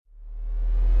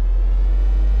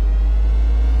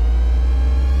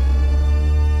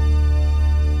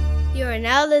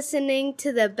now listening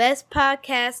to the best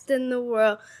podcast in the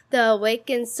world, The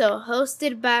Awakened Soul,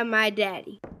 hosted by my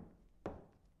daddy.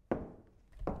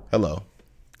 Hello.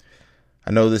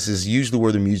 I know this is usually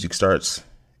where the music starts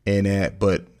and at,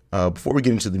 but before we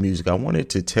get into the music, I wanted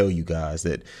to tell you guys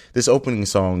that this opening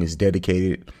song is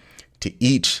dedicated to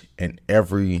each and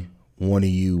every one of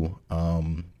you.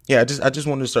 I just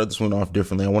wanted to start this one off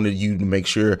differently. I wanted you to make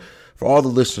sure for all the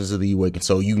listeners of the Awakened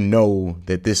Soul, you know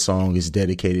that this song is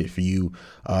dedicated for you.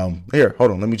 Here, hold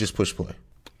on. Let me just push play.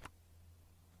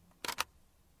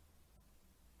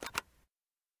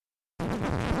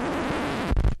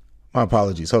 My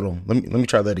apologies. Hold on. Let me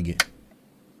try that again.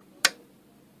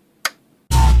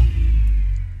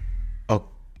 Oh,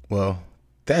 well,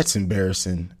 that's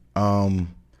embarrassing. I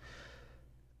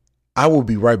will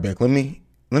be right back. Let me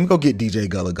go get DJ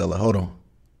Gullah Gullah. Hold on.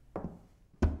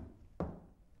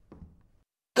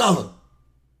 Gullah.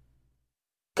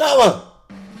 Gullah.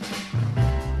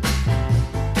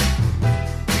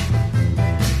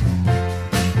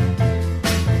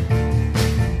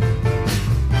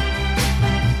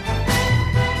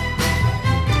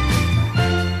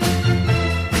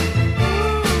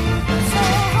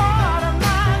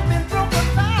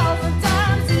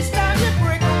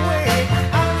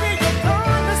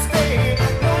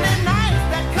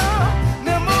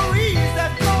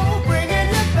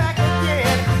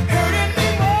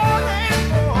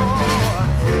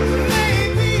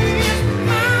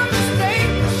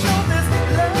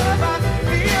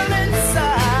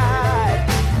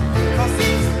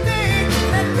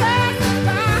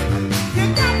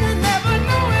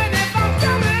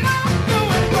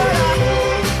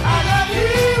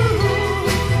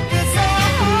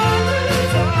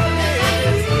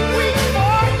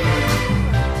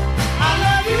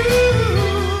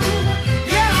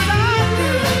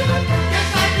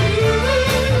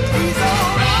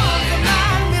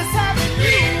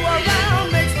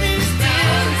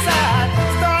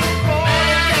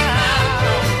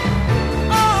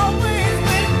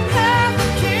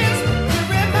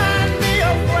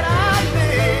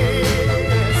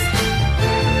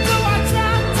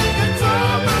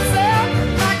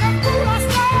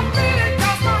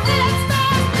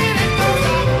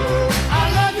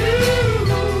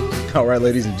 All right,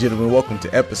 ladies and gentlemen, welcome to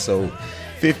episode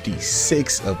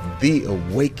 56 of The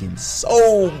Awakened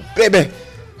Soul, baby.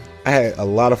 I had a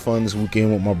lot of fun this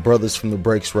weekend with my brothers from the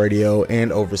Breaks Radio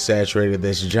and Oversaturated.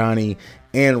 That's Johnny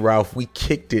and Ralph. We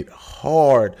kicked it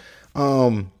hard.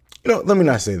 Let me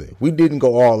not say that. We didn't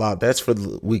go all out. That's for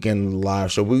the weekend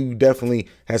live show. We definitely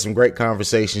had some great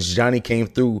conversations. Johnny came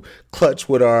through clutch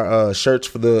with our shirts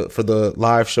for the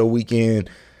live show weekend.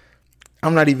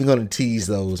 I'm not even going to tease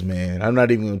those, man.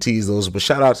 But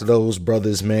shout out to those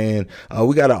brothers, man.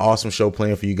 We got an awesome show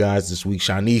planned for you guys this week.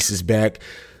 Shanice is back.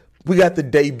 We got the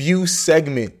debut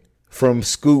segment from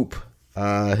Scoop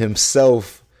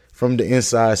himself from the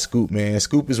Inside Scoop, man.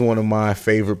 Scoop is one of my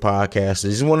favorite podcasters.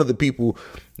 He's one of the people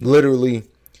literally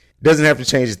doesn't have to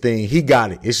change a thing. He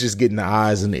got it. It's just getting the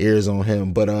eyes and the ears on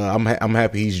him. But I'm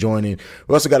happy he's joining.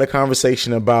 We also got a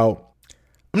conversation about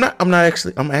I'm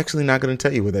actually not going to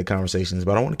tell you what that conversation is,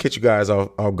 but I want to catch you guys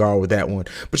off guard with that one.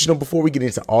 But, before we get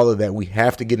into all of that, we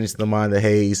have to get into the Mind of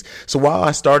Hayes. So while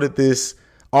I started this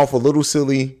off a little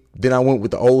silly, then I went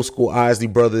with the old school Isley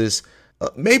Brothers,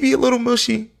 maybe a little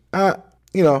mushy. If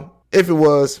it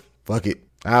was, fuck it.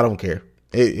 I don't care.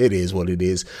 It is what it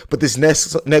is. But this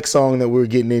next song that we're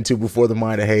getting into before the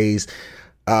Mind of Hayes,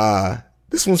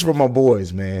 this one's for my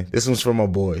boys, man.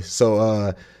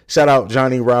 So, shout out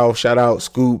Johnny, Ralph, shout out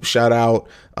Scoop, shout out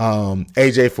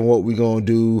AJ from What We Gonna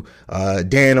Do,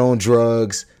 Dan on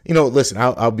Drugs. Listen,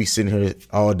 I'll be sitting here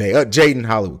all day. Jaden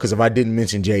Hollywood, because if I didn't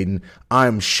mention Jaden,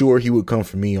 I'm sure he would come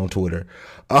for me on Twitter.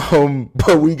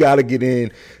 But we got to get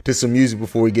into some music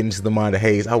before we get into the Mind of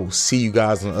Hayes. I will see you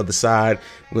guys on the other side.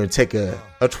 We're going to take a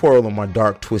twirl on my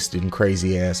dark, twisted, and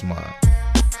crazy ass mind.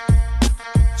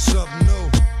 Something new.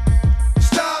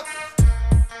 Stop,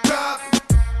 drop,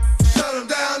 shut them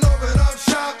down, open up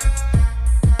shop.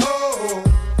 Oh,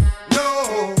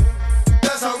 no,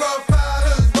 that's how rough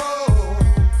riders roll.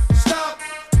 Stop,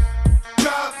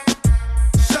 drop,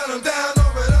 shut them down,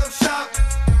 open up shop.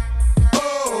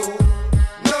 Oh,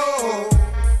 no,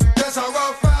 that's how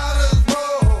rough riders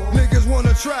roll. Niggas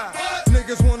wanna try,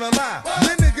 niggas wanna lie,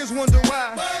 then niggas wonder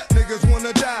why, niggas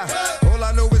wanna die. All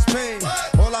I know is pain,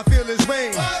 all I feel is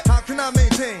rain. How can I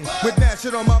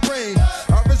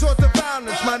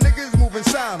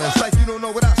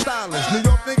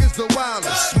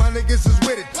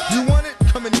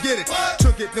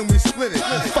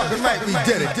like we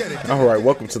did it. All right,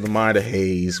 welcome to the Mind of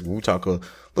Hayes, where we talk a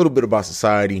little bit about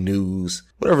society, news,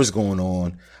 whatever's going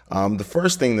on. The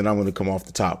first thing that I'm going to come off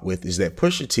the top with is that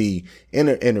Pusha T, in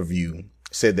an interview,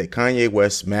 said that Kanye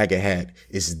West's MAGA hat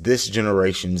is this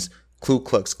generation's Ku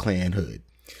Klux Klan hood.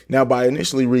 Now, by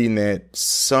initially reading that,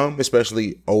 some,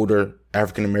 especially older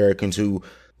African Americans who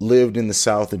lived in the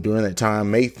South and during that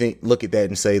time may look at that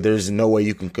and say there's no way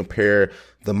you can compare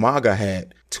the MAGA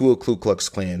hat to a Ku Klux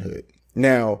Klan hood.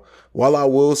 Now, while I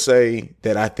will say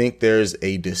that I think there's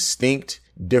a distinct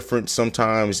difference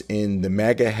sometimes in the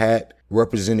MAGA hat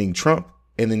representing Trump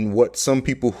and then what some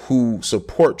people who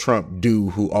support Trump do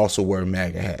who also wear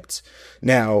MAGA hats.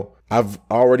 Now, I've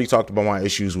already talked about my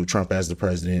issues with Trump as the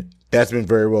president. That's been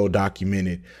very well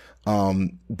documented.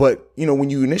 But, you know, when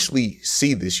you initially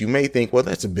see this, you may think, well,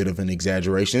 that's a bit of an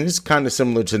exaggeration. It's kind of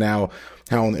similar to now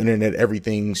how on the internet,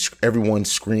 everyone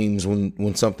screams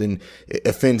when something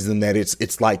offends them that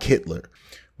it's like Hitler.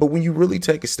 But when you really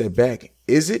take a step back,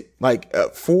 is it like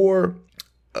for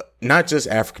not just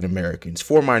African Americans,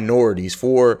 for minorities,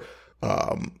 for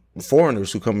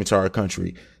foreigners who come into our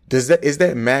country, is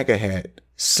that MAGA hat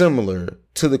similar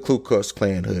to the Ku Klux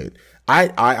Klan hood?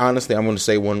 I honestly, I'm going to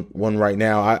say one right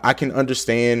now. I can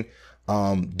understand,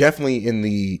 definitely in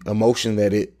the emotion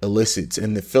that it elicits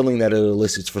and the feeling that it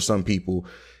elicits for some people.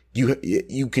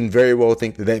 You can very well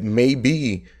think that may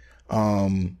be,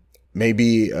 an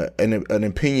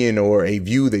opinion or a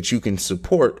view that you can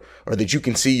support or that you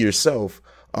can see yourself.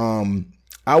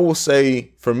 I will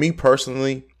say for me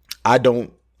personally, I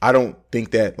don't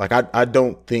think that, like, I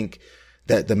don't think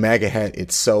that the MAGA hat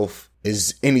itself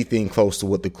is anything close to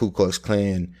what the Ku Klux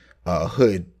Klan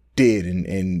hood did.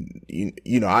 And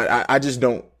you know, I just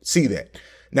don't see that.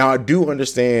 Now, I do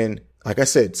understand, like I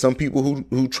said, some people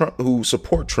who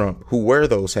support Trump, who wear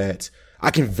those hats, I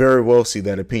can very well see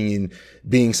that opinion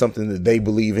being something that they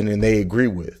believe in and they agree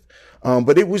with.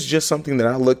 But it was just something that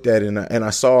I looked at and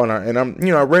I saw and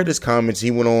I read his comments.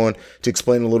 He went on to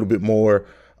explain a little bit more.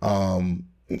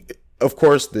 Of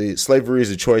course, the slavery is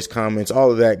a choice comments,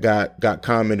 all of that got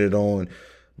commented on.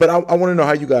 But I want to know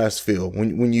how you guys feel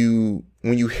when you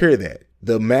hear that,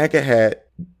 the MAGA hat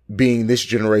being this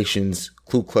generation's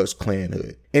Ku Klux Klan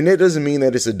hood. And it doesn't mean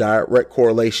that it's a direct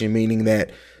correlation, meaning that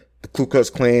the Ku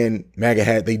Klux Klan, MAGA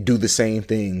hat, they do the same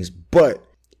things. But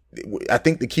I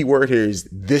think the key word here is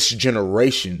this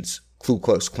generation's Ku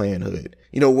Klux Klan hood.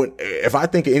 You know, if I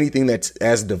think of anything that's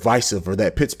as divisive or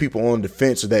that pits people on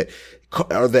defense or that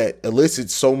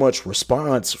elicits so much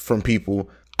response from people,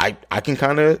 I can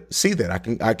kind of see that. I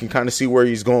can kind of see where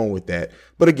he's going with that.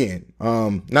 But again,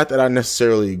 not that I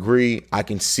necessarily agree. I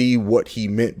can see what he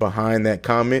meant behind that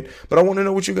comment, but I want to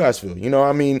know what you guys feel. You know,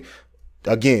 I mean,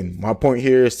 again, my point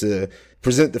here is to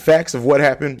present the facts of what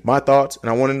happened, my thoughts, and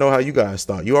I want to know how you guys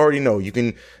thought. You already know.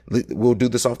 We'll do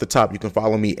this off the top. You can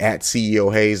follow me at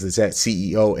CEO Hayes. That's at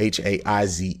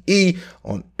CEOHAIZE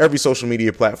on every social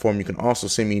media platform. You can also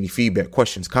send me any feedback,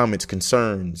 questions, comments,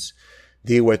 concerns,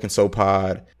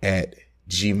 theawakensoulpod at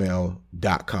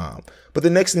gmail.com. But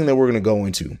the next thing that we're going to go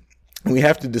into, and we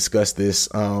have to discuss this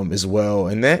as well,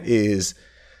 and that is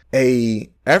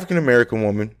a African-American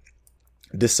woman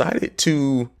decided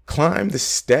to climb the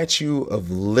Statue of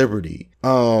Liberty.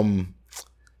 And,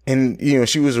 you know,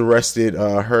 she was arrested.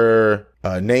 Her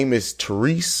name is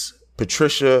Therese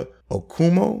Patricia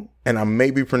Okumo. And I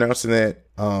may be pronouncing that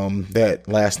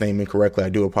last name incorrectly. I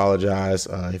do apologize.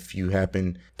 If you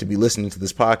happen to be listening to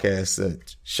this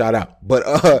podcast, shout out. But,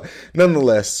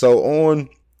 nonetheless,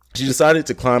 she decided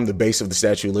to climb the base of the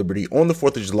Statue of Liberty on the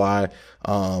 4th of July,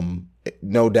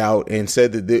 no doubt, and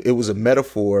said that it was a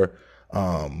metaphor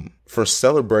for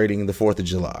celebrating the 4th of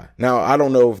July. Now, I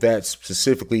don't know if that's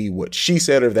specifically what she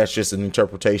said or if that's just an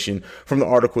interpretation from the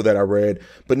article that I read,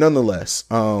 but nonetheless,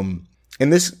 and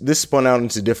this spun out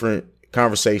into different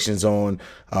conversations on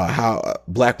how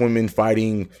black women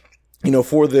fighting, you know,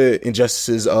 for the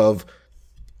injustices of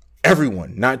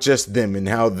everyone, not just them, and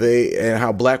how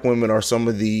black women are some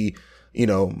of the, you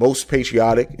know, most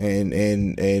patriotic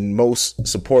and most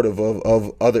supportive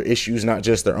of other issues, not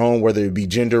just their own, whether it be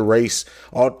gender, race,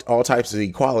 all types of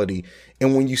equality.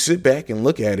 And when you sit back and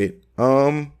look at it,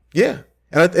 yeah.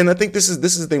 And I think this is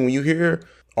the thing, when you hear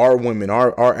our women,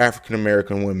 our African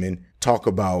American women talk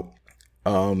about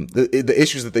the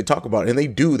issues that they talk about, and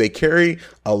they carry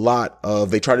a lot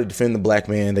of, they try to defend the black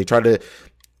man.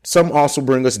 Some also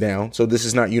bring us down. So this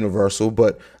is not universal,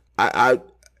 but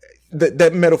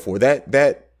that metaphor, that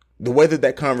the way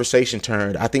that conversation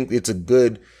turned, I think it's a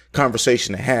good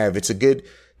conversation to have. It's a good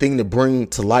thing to bring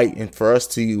to light and for us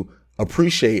to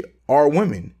appreciate our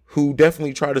women who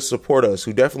definitely try to support us,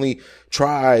 who definitely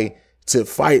try to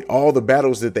fight all the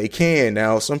battles that they can.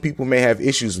 Now, some people may have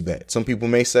issues with that. Some people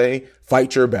may say,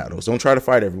 fight your battles. Don't try to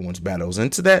fight everyone's battles.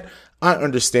 And to that, I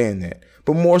understand that.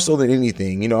 But more so than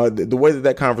anything, you know, the way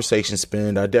that conversation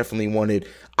spun, I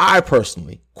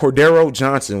personally, Cordero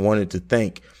Johnson, wanted to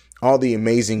thank all the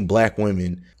amazing black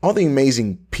women, all the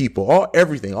amazing people, all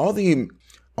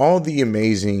the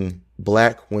amazing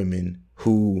black women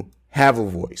who have a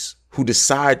voice, who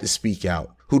decide to speak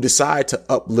out, who decide to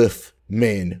uplift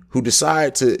men, who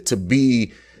decide to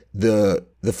be the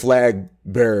flag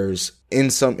bearers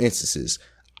in some instances.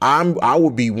 I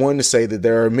would be one to say that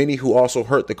there are many who also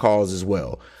hurt the cause as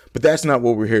well. But that's not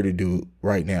what we're here to do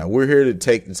right now. We're here to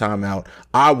take the time out.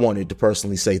 I wanted to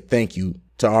personally say thank you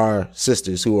to our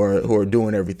sisters who are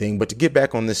doing everything. But to get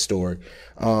back on this story,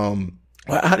 how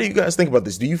do you guys think about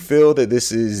this? Do you feel that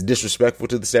this is disrespectful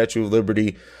to the Statue of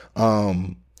Liberty?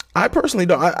 I personally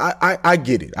don't. I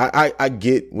get it. I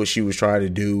get what she was trying to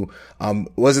do.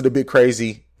 Was it a bit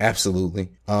crazy? Absolutely.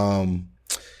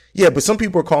 Yeah, but some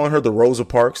people are calling her the Rosa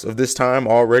Parks of this time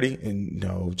already. And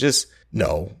no, just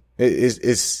no.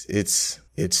 It's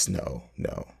no,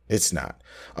 it's not.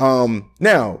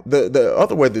 Now the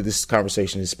other way that this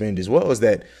conversation is spent as well is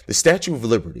that the Statue of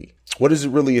Liberty, what is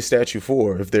it really a statue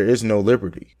for if there is no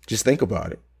liberty? Just think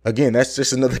about it. Again, that's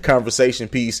just another conversation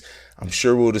piece I'm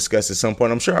sure we'll discuss at some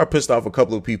point. I'm sure I pissed off a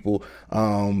couple of people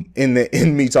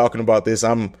in me talking about this.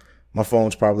 My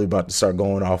phone's probably about to start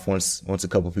going off once a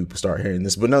couple of people start hearing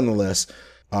this. But nonetheless,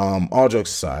 all jokes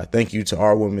aside, thank you to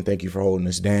our women. Thank you for holding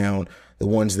us down. The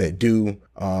ones that do.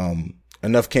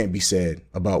 Enough can't be said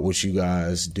about what you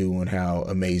guys do and how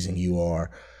amazing you are.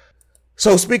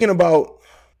 So speaking about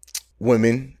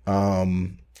women,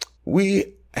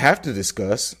 we have to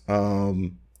discuss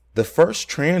the first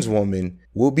trans woman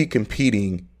will be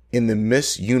competing in the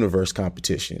Miss Universe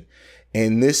competition.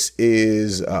 And this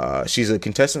is, she's a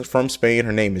contestant from Spain.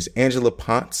 Her name is Angela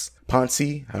Ponce,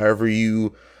 however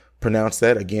you pronounce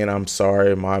that. Again, I'm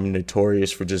sorry. I'm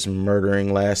notorious for just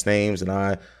murdering last names, and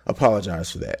I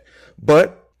apologize for that.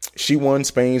 But she won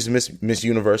Spain's Miss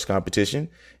Universe competition,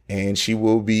 and she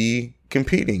will be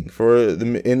competing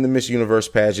in the Miss Universe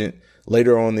pageant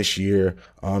later on this year.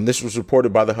 This was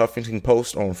reported by the Huffington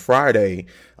Post on Friday.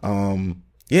 And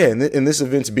this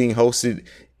event's being hosted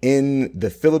in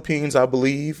the Philippines, I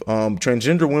believe.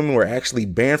 Transgender women were actually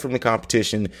banned from the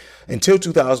competition until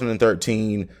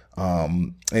 2013.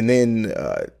 And then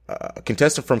a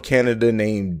contestant from Canada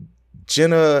named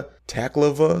Jenna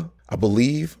Taklava, I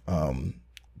believe. And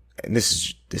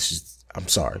this is I'm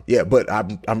sorry. Yeah, but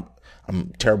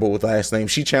I'm terrible with last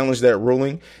names. She challenged that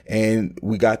ruling, and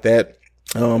we got that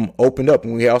opened up.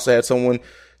 And we also had someone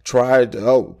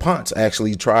Ponce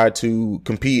actually tried to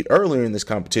compete earlier in this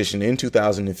competition in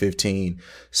 2015.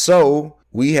 So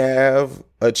we have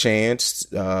a chance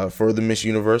for the Miss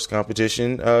Universe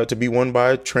competition to be won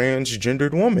by a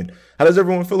transgendered woman. How does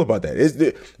everyone feel about that?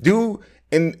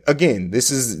 And again,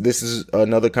 this is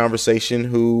another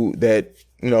conversation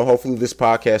hopefully this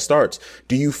podcast starts.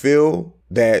 Do you feel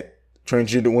that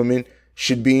transgender women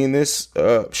should be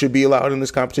allowed in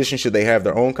this competition? Should they have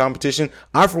their own competition?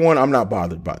 For one, I'm not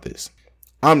bothered by this.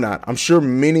 I'm not. I'm sure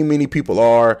many, many people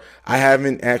are. I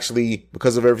haven't actually,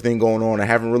 because of everything going on, I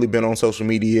haven't really been on social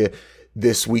media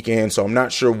this weekend, so I'm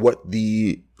not sure what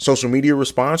the social media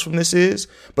response from this is.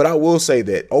 But I will say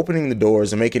that opening the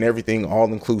doors and making everything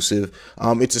all inclusive,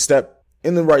 it's a step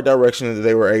in the right direction that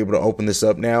they were able to open this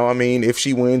up. Now, I mean, if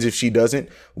she wins, if she doesn't,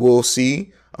 we'll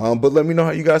see. But let me know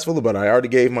how you guys feel about it. I already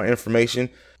gave my information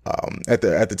at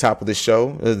the top of this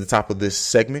show, at the top of this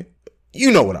segment.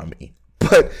 You know what I mean.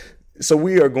 But so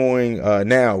we are going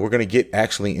now. We're going to get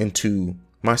actually into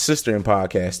my sister in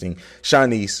podcasting,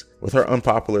 Shanice, with her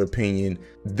unpopular opinion.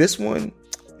 This one,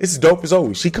 it's dope as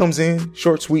always. She comes in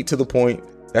short, sweet, to the point.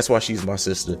 That's why she's my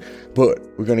sister. But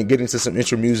we're going to get into some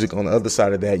intro music. On the other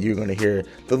side of that, you're going to hear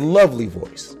the lovely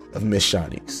voice of Miss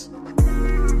Shanice.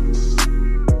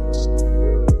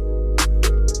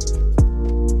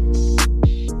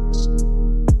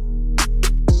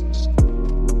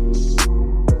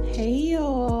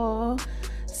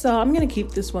 So I'm going to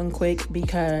keep this one quick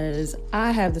because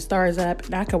I have the Stars app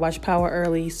and I can watch Power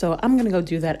early. So I'm going to go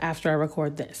do that after I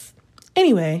record this.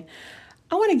 Anyway,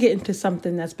 I want to get into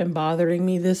something that's been bothering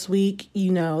me this week.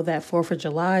 You know, that 4th of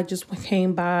July just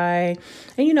came by.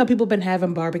 And, you know, people have been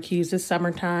having barbecues this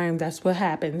summertime. That's what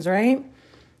happens, right?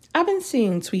 I've been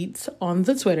seeing tweets on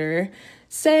the Twitter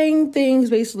saying things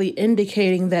basically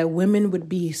indicating that women would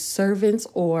be servants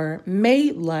or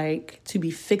maid-like to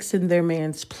be fixing their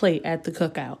man's plate at the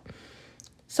cookout.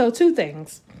 So 2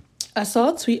 things. I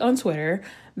saw a tweet on Twitter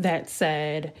that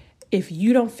said, if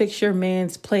you don't fix your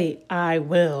man's plate, I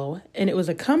will. And it was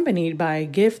accompanied by a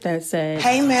gift that said,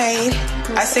 "Hey, maid,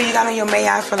 I see you got on your May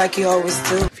outfit like you always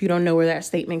do." If you don't know where that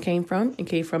statement came from, it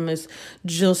came from Miss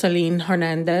Jocelyn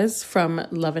Hernandez from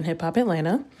Love and Hip Hop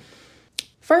Atlanta.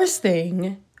 First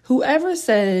thing, whoever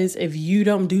says, if you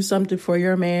don't do something for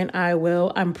your man, I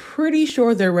will, I'm pretty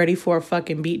sure they're ready for a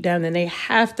fucking beatdown, and they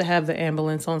have to have the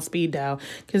ambulance on speed dial,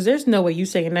 because there's no way you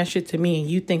saying that shit to me and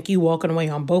you think you walking away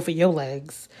on both of your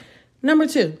legs. Number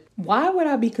 2, why would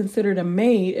I be considered a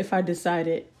maid if I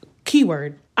decided,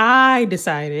 keyword, I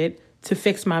decided to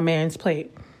fix my man's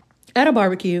plate? At a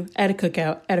barbecue, at a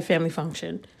cookout, at a family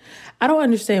function. I don't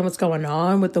understand what's going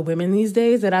on with the women these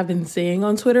days that I've been seeing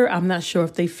on Twitter. I'm not sure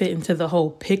if they fit into the whole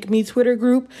pick me Twitter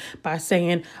group by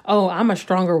saying, oh, I'm a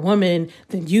stronger woman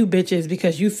than you bitches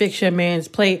because you fix your man's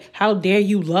plate. How dare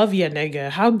you love your nigga?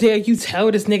 How dare you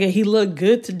tell this nigga he looked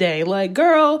good today? Like,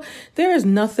 girl, there is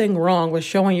nothing wrong with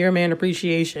showing your man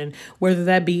appreciation, whether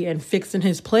that be in fixing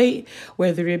his plate,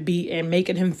 whether it be in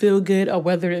making him feel good, or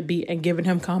whether it be in giving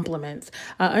him compliments.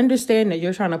 I understand that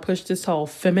you're trying to push this whole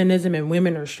feminism and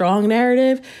women are strong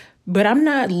narrative, but I'm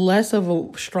not less of a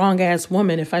strong ass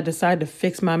woman if I decide to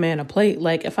fix my man a plate.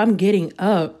 Like, if I'm getting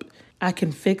up, I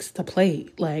can fix the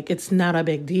plate. Like, it's not a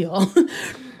big deal.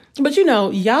 But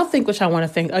y'all think what y'all want to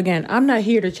think. Again, I'm not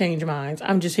here to change minds.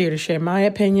 I'm just here to share my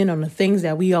opinion on the things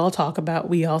that we all talk about,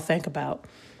 we all think about.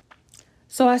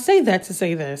 So I say that to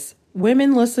say this.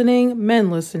 Women listening,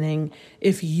 men listening,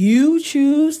 if you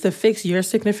choose to fix your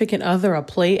significant other a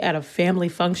plate at a family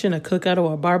function, a cookout,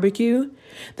 or a barbecue,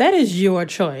 that is your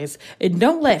choice. And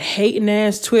don't let hating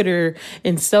ass Twitter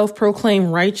and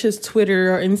self-proclaimed righteous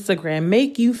Twitter or Instagram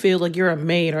make you feel like you're a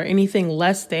maid or anything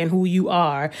less than who you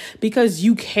are because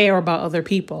you care about other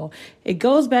people. It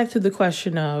goes back to the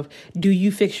question of, do you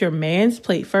fix your man's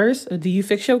plate first, or do you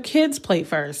fix your kid's plate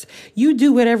first? You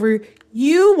do whatever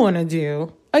you want to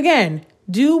do. Again,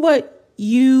 do what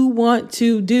you want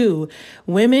to do.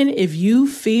 Women, if you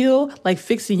feel like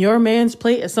fixing your man's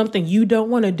plate is something you don't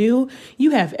want to do,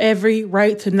 you have every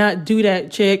right to not do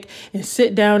that, chick, and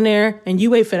sit down there and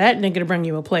you wait for that nigga to bring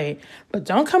you a plate. But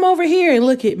don't come over here and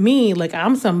look at me like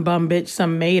I'm some bum bitch,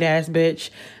 some maid ass bitch,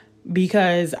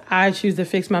 because I choose to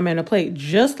fix my man a plate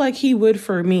just like he would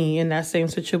for me in that same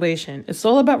situation. It's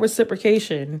all about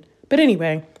reciprocation. But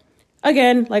anyway,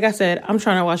 again, like I said, I'm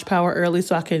trying to watch Power early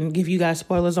so I can give you guys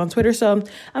spoilers on Twitter. So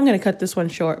I'm going to cut this one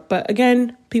short. But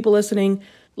again, people listening,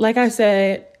 like I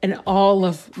said in all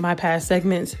of my past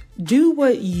segments, do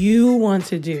what you want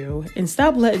to do and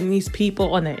stop letting these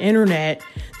people on the internet,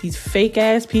 these fake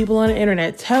ass people on the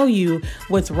internet, tell you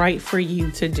what's right for you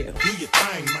to do. Do your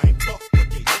thing, man. Fuck what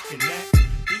they looking at.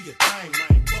 Do your thing,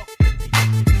 man. Fuck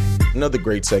what they... Another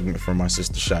great segment from my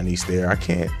sister Shanice there. I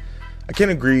can't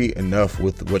agree enough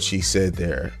with what she said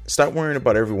there. Stop worrying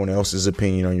about everyone else's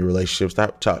opinion on your relationship.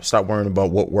 Stop worrying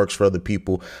about what works for other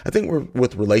people. I think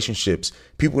with relationships,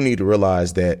 people need to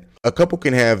realize that a couple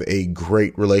can have a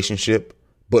great relationship,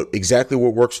 but exactly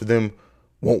what works for them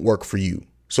won't work for you.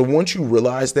 So once you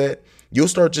realize that, you'll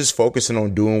start just focusing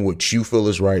on doing what you feel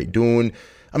is right.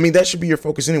 That should be your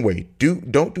focus anyway.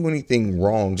 Don't do anything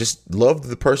wrong. Just love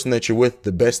the person that you're with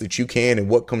the best that you can and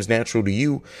what comes natural to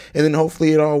you. And then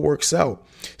hopefully it all works out.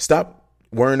 Stop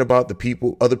worrying about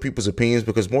other people's opinions,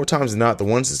 because more times than not, the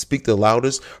ones that speak the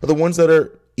loudest are the ones that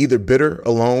are either bitter,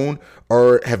 alone,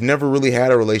 or have never really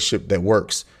had a relationship that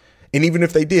works. And even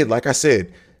if they did, like I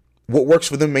said, what works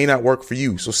for them may not work for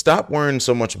you. So stop worrying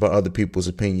so much about other people's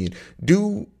opinion.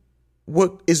 Do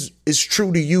what is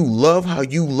true to you. Love how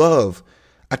you love.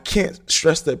 I can't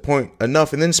stress that point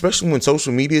enough. And then especially when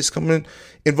social media is coming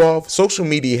involved, social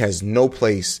media has no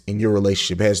place in your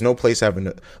relationship. It has no place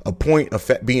having a point of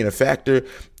being a factor.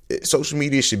 Social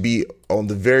media should be on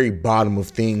the very bottom of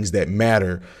things that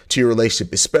matter to your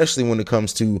relationship, especially when it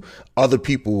comes to other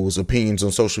people's opinions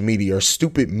on social media, or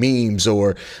stupid memes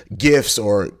or gifs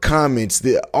or comments.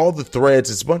 All the threads,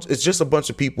 it's just a bunch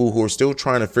of people who are still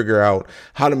trying to figure out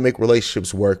how to make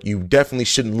relationships work. You definitely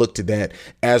shouldn't look to that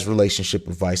as relationship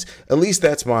advice. At least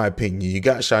that's my opinion. You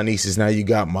got Shanice's, now you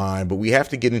got mine, but we have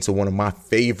to get into one of my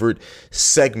favorite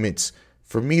segments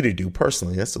for me to do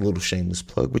personally. That's a little shameless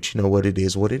plug, but you know what it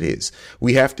is, what it is.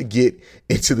 We have to get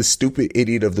into the stupid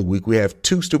idiot of the week. We have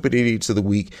 2 stupid idiots of the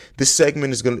week.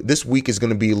 This week is going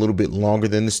to be a little bit longer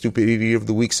than the stupid idiot of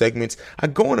the week segments. I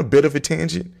go on a bit of a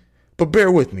tangent, but bear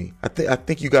with me. I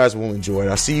think you guys will enjoy it.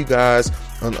 I'll see you guys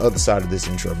on the other side of this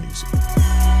intro music.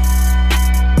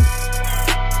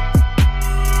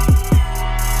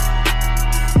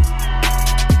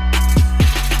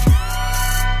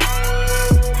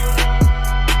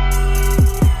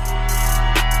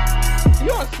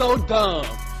 So dumb.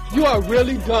 You are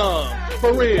really dumb.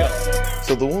 For real.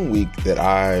 So the one week that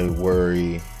I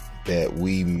worry that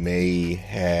we may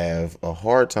have a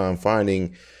hard time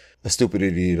finding a stupid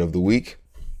idiot of the week,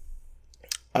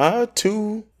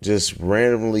 two just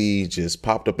randomly just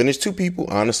popped up. And there's two people,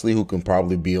 honestly, who can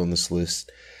probably be on this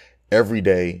list every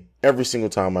day, every single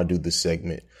time I do this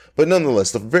segment. But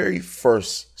nonetheless, the very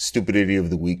first stupid idiot of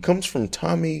the week comes from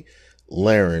Tommy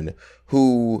Lahren,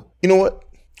 who, you know what?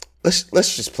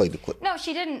 Let's just play the clip. No,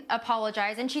 she didn't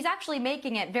apologize, and she's actually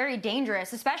making it very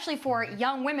dangerous, especially for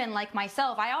young women like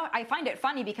myself. I find it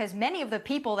funny because many of the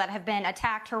people that have been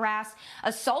attacked, harassed,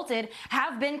 assaulted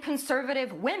have been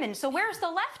conservative women. So where's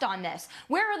the left on this?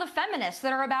 Where are the feminists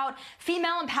that are about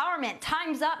female empowerment,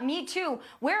 Time's Up, Me Too?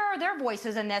 Where are their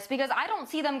voices in this? Because I don't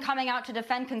see them coming out to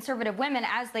defend conservative women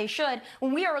as they should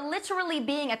when we are literally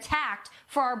being attacked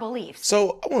for our beliefs.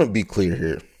 So I want to be clear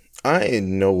here. I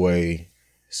in no way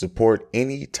support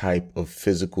any type of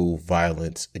physical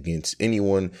violence against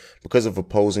anyone because of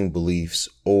opposing beliefs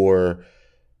or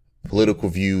political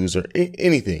views or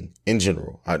anything in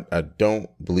general. I don't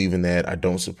believe in that. I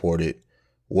don't support it,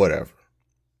 whatever.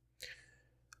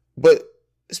 But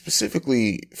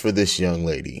specifically for this young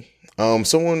lady,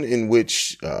 someone in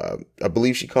which I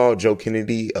believe she called Joe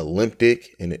Kennedy a limp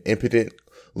dick and an impotent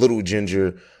little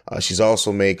ginger. She's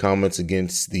also made comments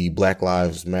against the Black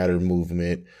Lives Matter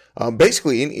movement.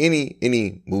 Basically in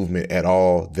any movement at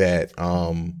all that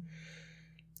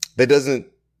that doesn't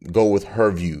go with her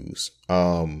views.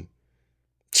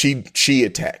 She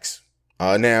attacks.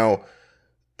 Now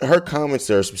her comments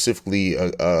are specifically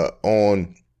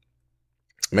on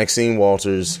Maxine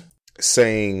Walters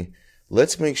saying,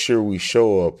 "Let's make sure we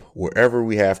show up wherever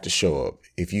we have to show up.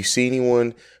 If you see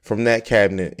anyone from that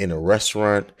cabinet in a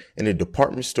restaurant, in a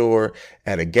department store,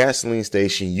 at a gasoline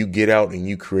station, you get out and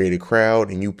you create a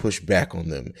crowd and you push back on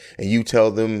them and you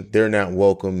tell them they're not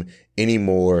welcome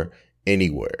anymore,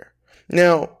 anywhere."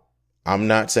 Now, I'm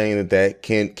not saying that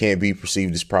can't be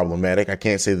perceived as problematic. I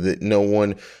can't say that no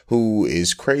one who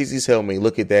is crazy as hell may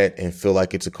look at that and feel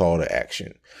like it's a call to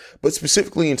action. But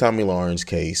specifically in Tommy Lahren's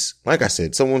case, like I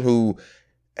said, someone who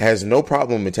has no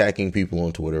problem attacking people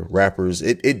on Twitter, rappers,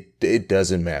 it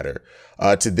doesn't matter.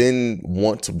 To then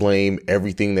want to blame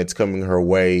everything that's coming her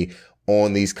way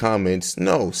on these comments.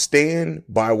 No, stand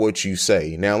by what you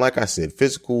say. Now, like I said,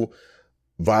 physical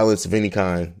violence of any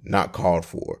kind, not called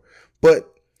for.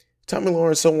 But Tommy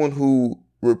Lahren is someone who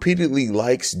repeatedly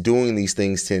likes doing these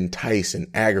things to entice and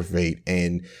aggravate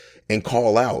and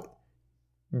call out.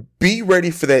 Be ready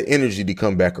for that energy to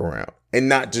come back around and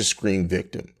not just scream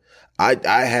victim.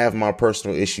 I have my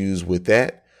personal issues with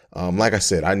that. Like I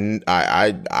said,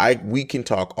 we can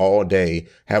talk all day,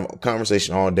 have a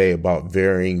conversation all day about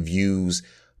varying views,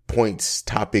 points,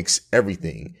 topics,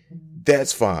 everything.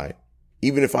 That's fine.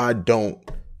 Even if I don't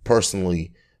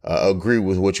personally agree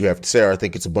with what you have to say, or I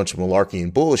think it's a bunch of malarkey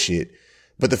and bullshit.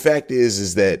 But the fact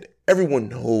is that everyone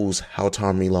knows how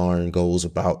Tommy Lahren goes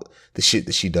about the shit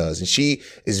that she does. And she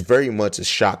is very much a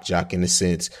shock jock in a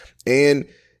sense. And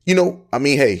you know, I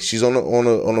mean, hey, she's on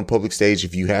a public stage.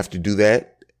 If you have to do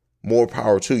that, more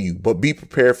power to you, but be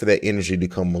prepared for that energy to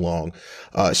come along.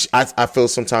 I feel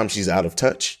sometimes she's out of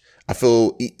touch. I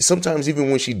feel sometimes even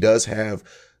when she does have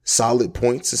solid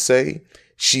points to say,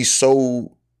 she's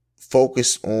so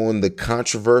focused on the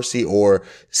controversy or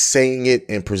saying it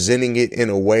and presenting it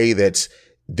in a way that's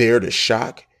there to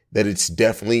shock, that it's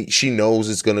definitely, she knows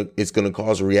it's gonna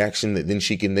cause a reaction that then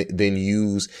she can then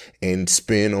use and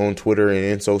spin on Twitter and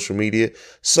in social media.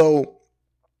 So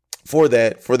for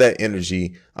that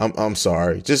energy, I'm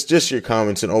sorry. Just your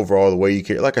comments and overall the way you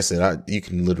care. Like I said, you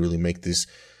can literally make this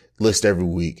list every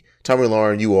week. Tommy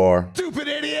Lahren, you are stupid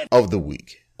idiot of the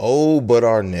week. Oh, but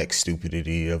our next stupid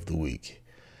idiot of the week.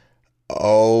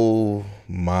 Oh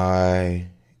my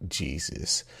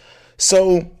Jesus.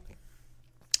 So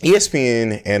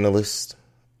ESPN analyst,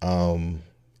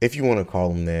 if you want to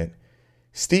call him that,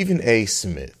 Stephen A.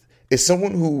 Smith is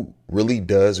someone who really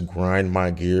does grind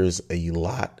my gears a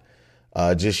lot.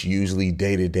 Just usually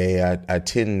day to day, I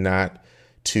tend not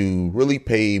to really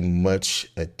pay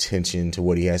much attention to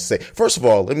what he has to say. First of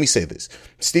all, let me say this.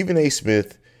 Stephen A.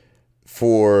 Smith,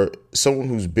 for someone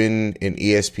who's been in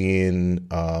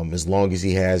ESPN as long as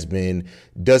he has been,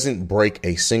 doesn't break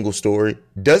a single story,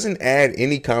 doesn't add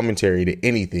any commentary to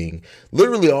anything.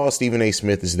 Literally all Stephen A.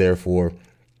 Smith is there for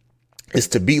is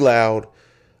to be loud,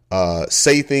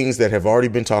 say things that have already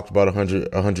been talked about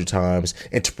 100 times,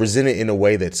 and to present it in a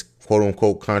way that's quote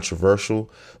unquote controversial.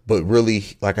 But really,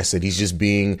 like I said, he's just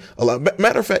being a lot.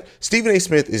 Matter of fact, Stephen A.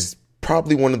 Smith is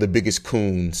probably one of the biggest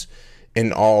coons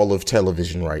in all of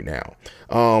television right now.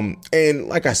 And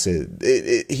like I said,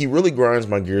 he really grinds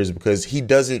my gears because he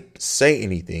doesn't say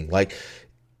anything. Like,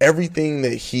 everything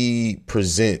that he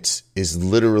presents is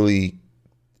literally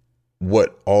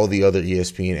what all the other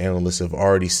ESPN analysts have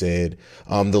already said.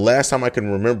 The last time I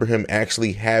can remember him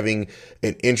actually having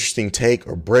an interesting take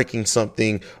or breaking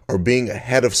something or being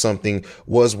ahead of something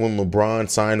was when LeBron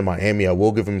signed to Miami. I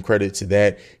will give him credit to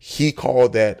that. He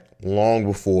called that long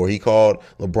before. He called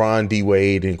LeBron, D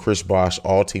Wade, and Chris Bosh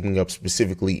all teaming up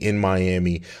specifically in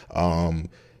Miami.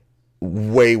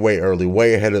 Way early,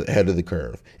 way ahead of the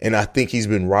curve. And I think he's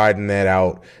been riding that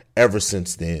out ever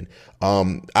since then.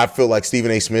 I feel like Stephen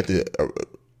A. Smith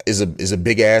is a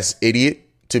big ass idiot,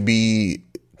 to be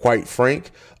quite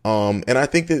frank. And I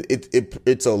think that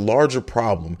it's a larger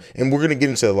problem, and we're going to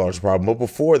get into the larger problem. But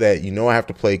before that, I have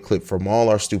to play a clip from all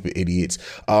our stupid idiots.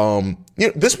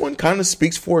 This one kind of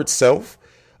speaks for itself.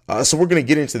 So we're going to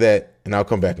get into that, and I'll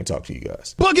come back and talk to you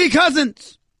guys. Boogie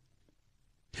Cousins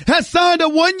has signed a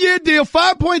one-year deal,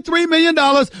 $5.3 million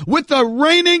with the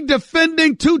reigning,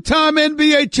 defending, two-time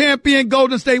NBA champion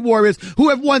Golden State Warriors, who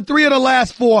have won 3 of the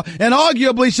last 4 and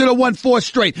arguably should have won 4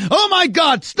 straight. Oh, my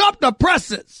God, stop the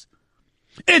presses.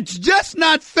 It's just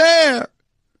not fair.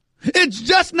 It's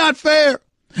just not fair.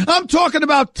 I'm talking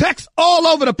about texts all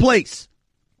over the place.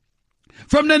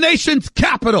 From the nation's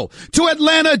capital to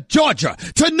Atlanta, Georgia,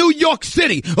 to New York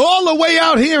City, all the way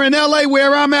out here in L.A.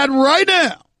 where I'm at right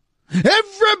now.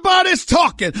 Everybody's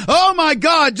talking. Oh, my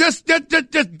God, just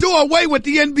do away with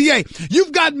the NBA.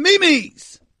 You've got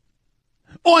memes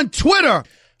on Twitter.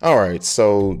 All right,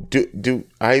 so do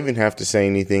I even have to say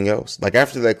anything else? Like,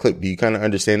 after that clip, do you kind of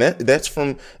understand that? That's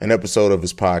from an episode of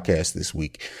his podcast this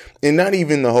week. And not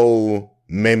even the whole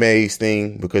memes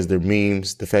thing, because they're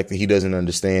memes. The fact that he doesn't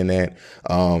understand that.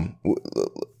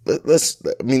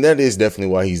 That is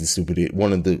definitely why he's the stupid idiot.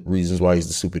 One of the reasons why he's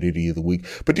the stupid idiot of the week.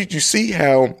 But did you see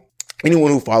how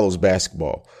anyone who follows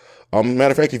basketball,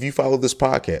 matter of fact, if you follow this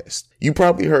podcast, you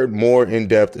probably heard more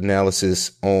in-depth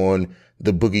analysis on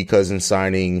the Boogie Cousins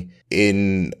signing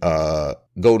in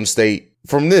Golden State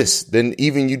from this than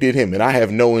even you did him. And I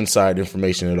have no inside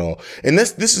information at all. And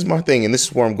this is my thing, and this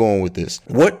is where I'm going with this.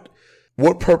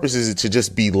 What purpose is it to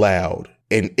just be loud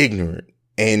and ignorant?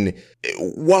 And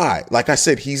why? Like I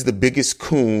said, he's the biggest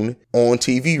coon on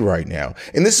TV right now.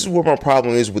 And this is where my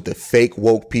problem is with the fake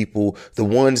woke people, the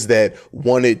ones that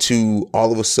wanted to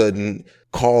all of a sudden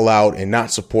call out and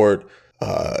not support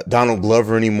Donald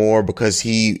Glover anymore because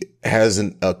he has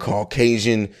a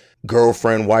Caucasian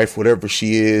girlfriend, wife, whatever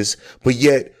she is. But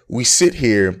yet we sit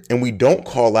here and we don't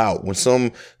call out when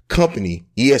some company,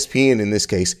 ESPN in this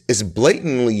case, is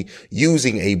blatantly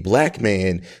using a black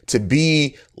man to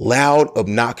be loud,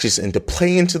 obnoxious, and to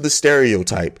play into the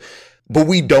stereotype. But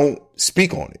we don't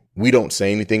speak on it. We don't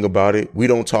say anything about it. We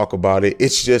don't talk about it.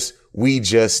 It's just, we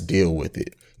just deal with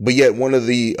it. But yet one of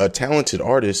the talented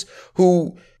artists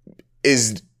who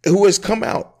has come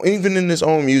out, even in his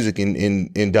own music,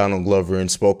 in Donald Glover,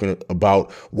 and spoken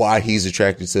about why he's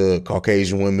attracted to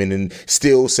Caucasian women, and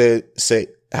still say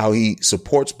how he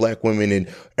supports black women and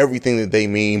everything that they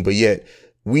mean. But yet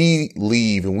we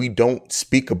leave and we don't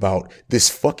speak about this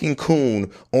fucking coon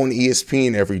on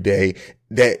ESPN every day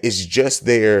that is just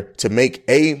there to make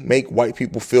white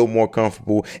people feel more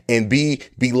comfortable, and be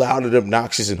loud and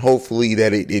obnoxious, and hopefully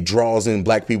that it draws in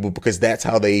black people, because that's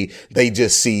how they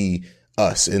just see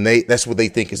us, and that's what they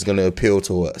think is going to appeal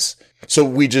to us. So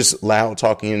we just loud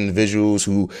talking individuals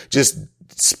who just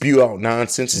spew out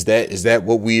nonsense. Is that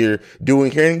what we're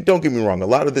doing here? And don't get me wrong, a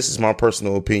lot of this is my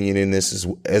personal opinion in this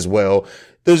as well.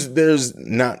 There's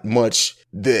not much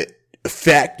that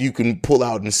fact you can pull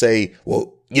out and say,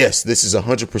 well, yes, this is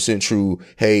 100% true,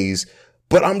 Hayes,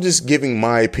 but I'm just giving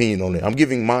my opinion on it. I'm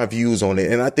giving my views on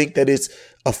it. And I think that it's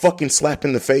a fucking slap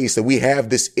in the face that we have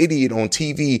this idiot on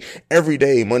TV every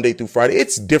day, Monday through Friday.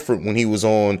 It's different when he was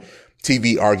on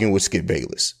TV arguing with Skip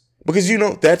Bayless, because,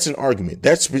 that's an argument.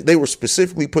 They were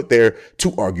specifically put there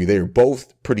to argue. They're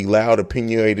both pretty loud,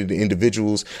 opinionated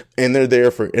individuals, and they're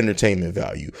there for entertainment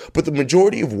value. But the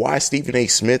majority of why Stephen A.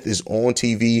 Smith is on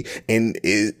TV and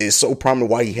is so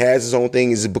prominent, why he has his own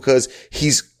thing, is because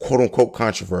he's quote unquote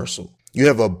controversial. You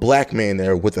have a black man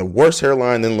there with a worse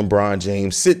hairline than LeBron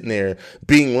James sitting there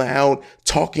being loud,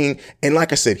 talking. And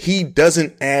like I said, he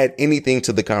doesn't add anything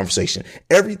to the conversation.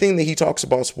 Everything that he talks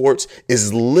about sports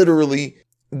is literally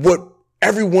what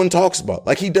everyone talks about.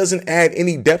 Like, he doesn't add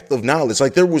any depth of knowledge.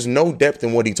 Like, there was no depth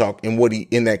in what he talked and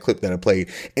in that clip that I played.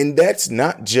 And that's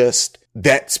not just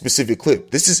that specific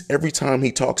clip. This is every time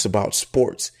he talks about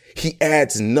sports. He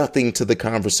adds nothing to the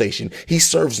conversation. He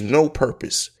serves no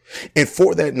purpose. And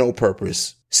for that no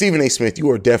purpose, Stephen A. Smith, you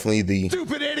are definitely the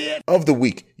stupid idiot of the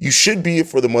week. You should be it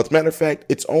for the month. Matter of fact,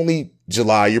 it's only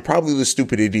July. You're probably the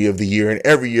stupid idiot of the year, and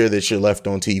every year that you're left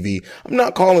on TV. I'm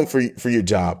not calling for your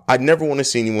job. I never want to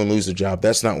see anyone lose a job.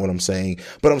 That's not what I'm saying.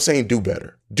 But I'm saying do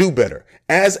better. Do better.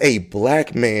 As a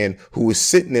black man who is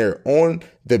sitting there on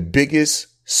the biggest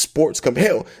sports company,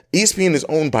 hell, ESPN is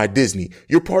owned by Disney.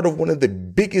 You're part of one of the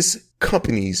biggest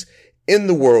companies in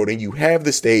the world, and you have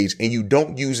the stage and you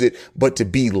don't use it but to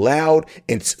be loud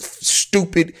and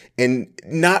stupid and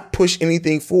not push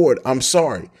anything forward. I'm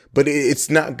sorry, but it's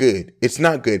not good. It's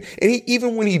not good. And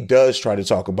even when he does try to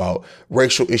talk about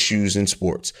racial issues in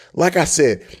sports, like I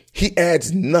said, he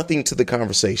adds nothing to the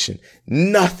conversation.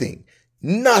 Nothing.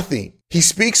 He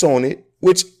speaks on it,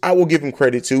 which I will give him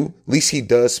credit to. At least he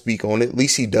does speak on it. At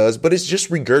least he does. But it's just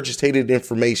regurgitated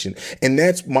information. And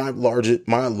that's my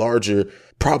larger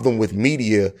problem with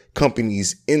media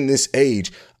companies in this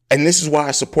age. And this is why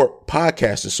I support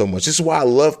podcasters so much. This is why I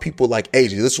love people like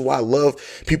AJ. This is why I love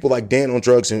people like Dan on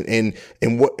Drugs and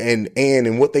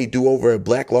what they do over at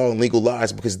Black Law and Legal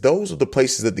Lies, because those are the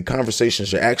places that the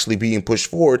conversations are actually being pushed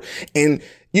forward. And,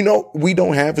 you know, we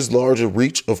don't have as large a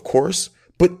reach, of course,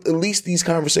 but at least these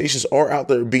conversations are out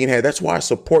there being had. That's why I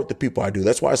support the people I do.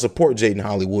 That's why I support Jaden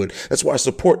Hollywood. That's why I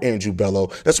support Andrew Bello.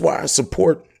 That's why I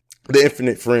support the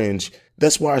Infinite Fringe.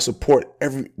 That's why I support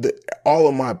all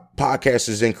of my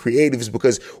podcasters and creatives,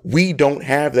 because we don't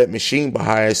have that machine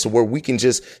behind us where we can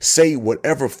just say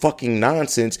whatever fucking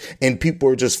nonsense and people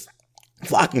are just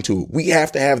flocking to it. We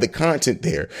have to have the content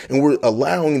there, and we're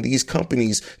allowing these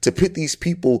companies to put these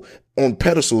people on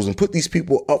pedestals and put these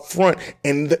people up front,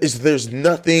 and there's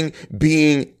nothing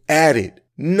being added.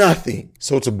 Nothing.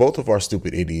 So to both of our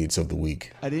stupid idiots of the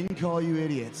week, I didn't call you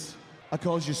idiots. I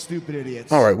called you stupid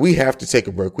idiots. All right, we have to take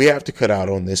a break. We have to cut out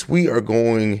on this. We are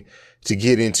going to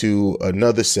get into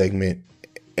another segment,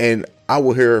 and I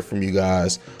will hear from you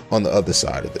guys on the other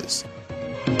side of this.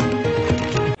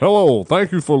 Hello,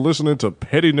 thank you for listening to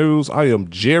Petty News. I am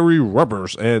Jerry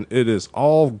Rubbers, and it is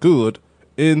all good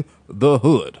in the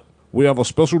hood. We have a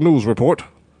special news report.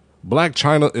 Black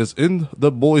China is in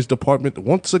the boys department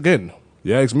once again.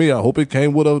 You ask me, I hope it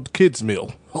came with a kid's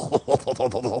meal.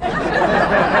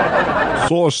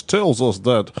 Source tells us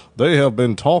that they have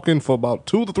been talking for about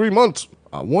 2 to 3 months.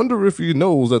 I wonder if he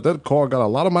knows that car got a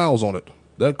lot of miles on it.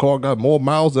 That car got more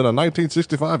miles than a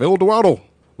 1965 Eldorado.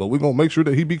 But we're going to make sure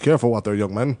that he be careful out there,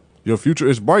 young man. Your future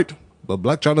is bright, but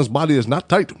Black China's body is not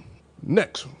tight.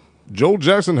 Next, Joe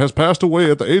Jackson has passed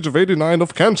away at the age of 89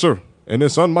 of cancer, and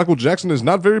his son Michael Jackson is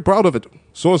not very proud of it.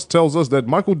 Source tells us that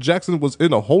Michael Jackson was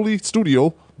in a Holy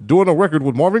studio doing a record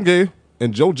with Marvin Gaye,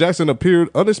 and Joe Jackson appeared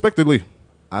unexpectedly.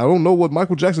 I don't know what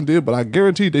Michael Jackson did, but I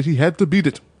guarantee that he had to beat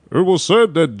it. It was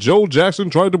said that Joe Jackson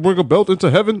tried to bring a belt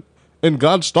into heaven, and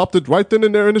God stopped it right then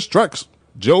and there in his tracks.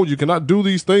 Joe, you cannot do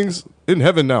these things in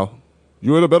heaven now.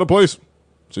 You're in a better place,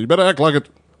 so you better act like it.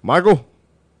 Michael,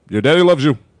 your daddy loves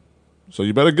you, so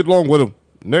you better get along with him.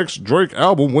 Next, Drake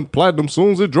album went platinum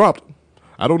soon as it dropped.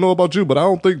 I don't know about you, but I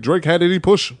don't think Drake had any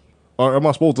push. Or am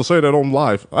I supposed to say that on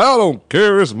live? I don't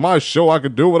care. It's my show. I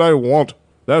can do what I want.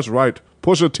 That's right.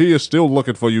 Pusha T is still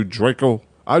looking for you, Draco.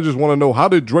 I just want to know, how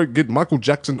did Drake get Michael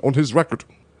Jackson on his record?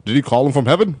 Did he call him from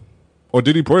heaven? Or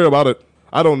did he pray about it?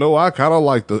 I don't know. I kind of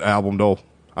like the album, though.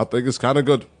 I think it's kind of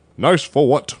good. Nice for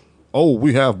what? Oh,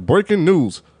 we have breaking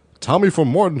news. Tommy from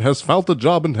Morton has found a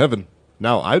job in heaven.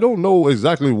 Now, I don't know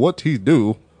exactly what he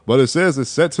do, but it says it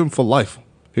sets him for life.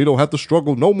 He don't have to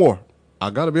struggle no more. I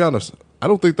gotta be honest, I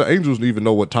don't think the angels even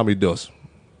know what Tommy does.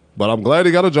 But I'm glad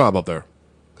he got a job up there,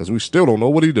 because we still don't know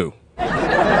what he do.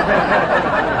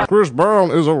 Chris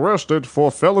Brown is arrested for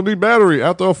felony battery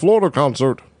at the Florida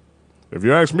concert. If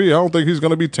you ask me, I don't think he's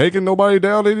gonna be taking nobody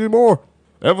down anymore.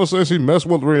 Ever since he messed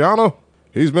with Rihanna,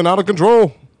 he's been out of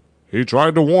control. He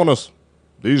tried to warn us.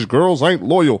 These girls ain't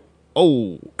loyal.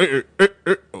 Oh.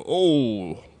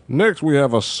 Next, we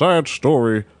have a sad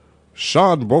story.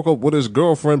 Sean broke up with his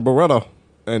girlfriend, Beretta,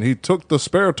 and he took the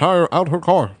spare tire out her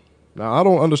car. Now, I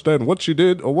don't understand what she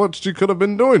did or what she could have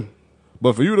been doing.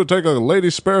 But for you to take a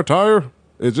lady's spare tire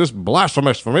is just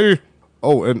blasphemous for me.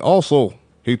 Oh, and also,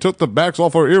 he took the backs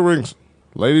off her earrings.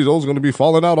 Ladies, those are going to be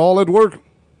falling out all at work.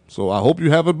 So I hope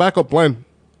you have a backup plan.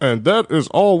 And that is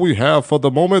all we have for the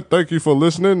moment. Thank you for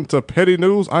listening to Petty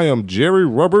News. I am Jerry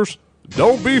Rubbers.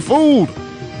 Don't be fooled,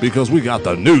 because we got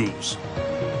the news.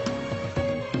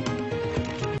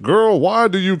 Girl, why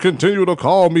do you continue to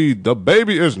call me? The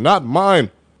baby is not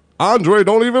mine. Andre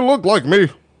don't even look like me.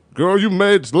 Girl, you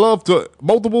made love to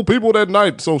multiple people that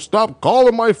night, so stop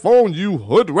calling my phone, you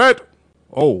hood rat.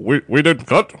 Oh, we didn't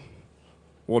cut?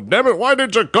 Well, damn it, why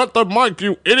did you cut the mic,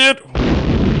 you idiot?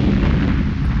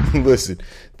 Listen,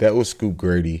 that was Scoop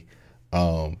Grady.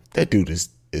 That dude is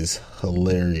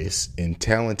hilarious and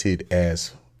talented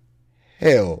as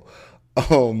hell.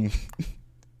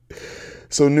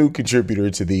 So new contributor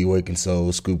to the Awakened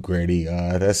Soul, Scoop Grady.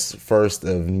 That's first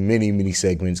of many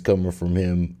segments coming from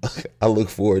him. I look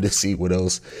forward to see what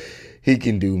else he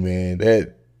can do, man.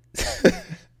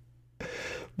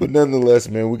 But nonetheless,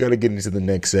 man, we got to get into the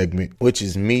next segment, which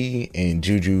is me and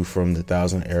Juju from the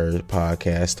Thousand Errors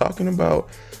podcast talking about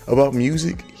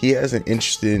music. He has an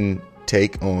interesting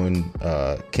take on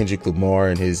Kendrick Lamar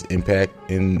and his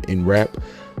impact in rap.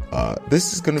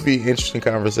 This is going to be an interesting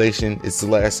conversation. It's the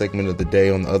last segment of the day.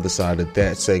 On the other side of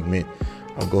that segment,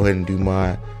 I'll go ahead and do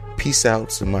my peace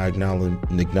outs and my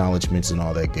acknowledgements and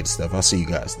all that good stuff. I'll see you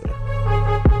guys there.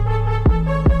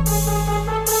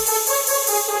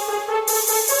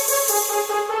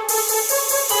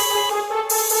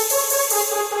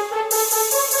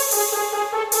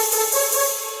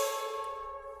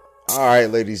 All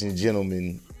right, ladies and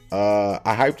gentlemen, I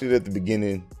hyped it at the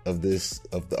beginning of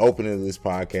the opening of this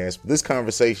podcast. But this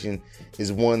conversation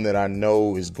is one that I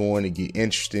know is going to get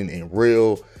interesting and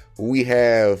real. We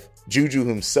have Juju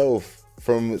himself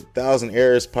from Thousand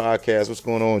Errors podcast. What's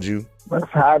going on, Ju? What's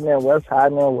happening?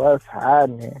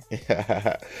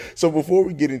 So before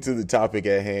we get into the topic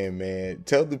at hand, man,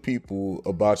 tell the people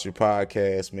about your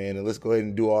podcast, man, and let's go ahead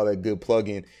and do all that good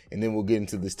plugging, and then we'll get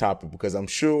into this topic, because I'm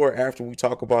sure after we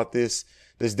talk about this,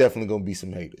 there's definitely going to be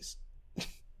some haters.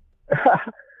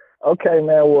 Okay,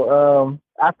 man. Well,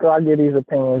 after I get these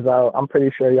opinions out, I'm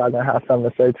pretty sure y'all going to have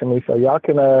something to say to me. So y'all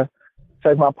can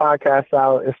check my podcast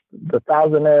out. It's the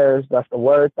Thousand Errors. That's the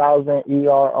word thousand,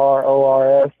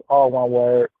 ERRORS, all one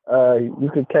word.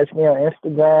 You can catch me on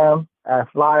Instagram at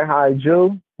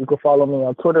FlyHighJu. You can follow me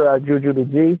on Twitter at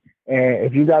JujuTheG. And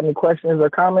if you got any questions or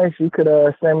comments, you could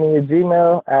send me a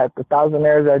Gmail at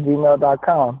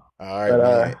thethousanderrors@gmail.com. All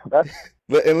right, man.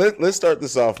 And let's start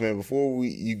this off, man. Before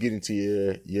you get into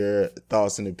your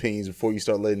thoughts and opinions, before you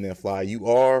start letting that fly, you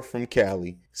are from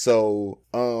Cali, so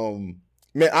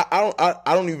man, I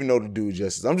don't even know to do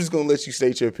justice. I'm just gonna let you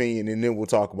state your opinion, and then we'll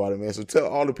talk about it, man. So tell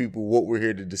all the people what we're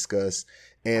here to discuss,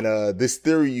 and this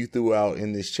theory you threw out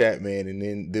in this chat, man,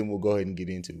 and then we'll go ahead and get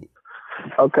into it.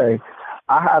 Okay,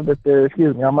 I have the theory.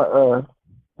 Excuse me,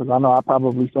 because I know I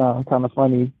probably sound kind of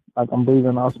funny, like I'm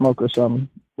breathing out smoke or something.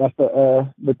 That's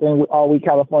the thing all we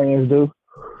Californians do.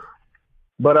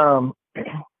 But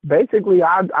basically,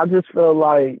 I just feel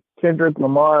like Kendrick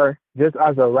Lamar, just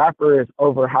as a rapper, is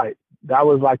overhyped. That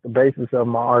was like the basis of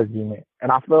my argument.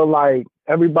 And I feel like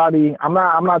everybody, I'm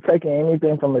not taking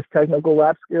anything from his technical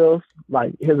rap skills,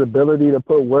 like his ability to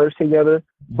put words together,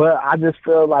 but I just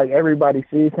feel like everybody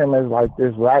sees him as like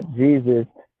this rap Jesus,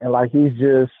 and like he's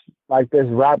just like this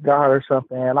rap god or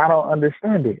something, and I don't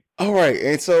understand it. All right,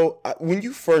 and so when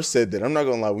you first said that, I'm not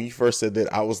gonna lie, when you first said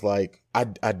that, I was like, I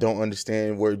don't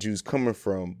understand where Ju's coming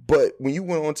from. But when you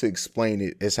went on to explain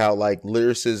it as how like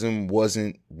lyricism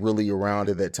wasn't really around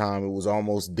at that time, it was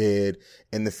almost dead,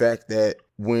 and the fact that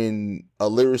when a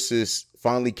lyricist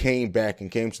finally came back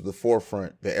and came to the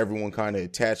forefront, that everyone kind of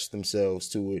attached themselves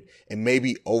to it and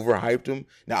maybe overhyped him.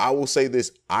 Now, I will say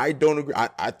this, I don't agree.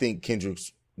 I think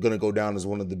Kendrick's gonna go down as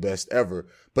one of the best ever,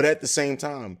 but at the same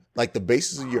time, like the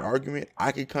basis of your argument,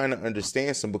 I could kind of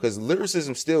understand some, because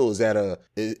lyricism still is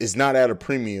not at a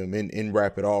premium in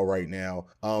rap at all right now.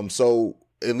 So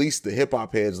at least the hip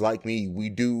hop heads like me, we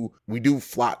do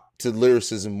flock to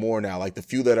lyricism more now. Like the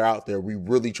few that are out there, we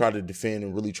really try to defend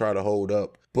and really try to hold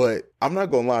up. But I'm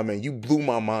not gonna lie, man, you blew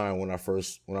my mind when I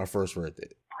first read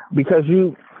that. Because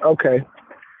okay.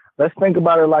 Let's think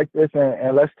about it like this,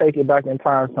 and let's take it back in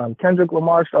time. Kendrick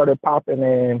Lamar started popping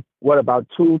in, about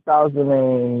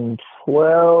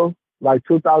 2012, like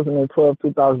 2012,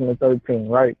 2013,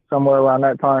 right? Somewhere around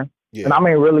that time. Yeah. And I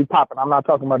mean really popping. I'm not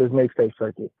talking about his mixtape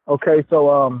circuit. Okay,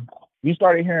 so you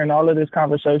started hearing all of this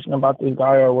conversation about this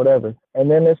guy or whatever.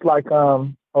 And then it's like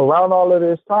around all of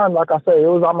this time, like I said, it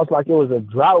was almost like it was a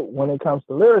drought when it comes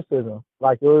to lyricism.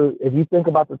 Like if you think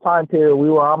about the time period, we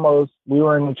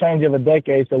were in the change of a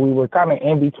decade, so we were kind of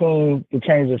in between the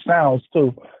change of sounds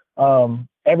too.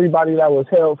 Everybody that was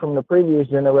held from the previous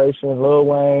generation, Lil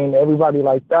Wayne, everybody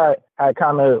like that had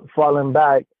kind of fallen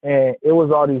back, and it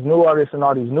was all these new artists and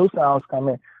all these new sounds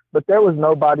coming, but there was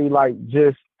nobody like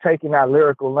just taking that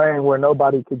lyrical lane where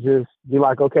nobody could just be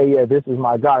like, okay, yeah, this is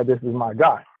my guy.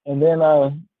 And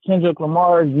then Kendrick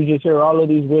Lamar, you just hear all of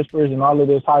these whispers and all of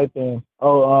this hype, and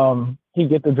he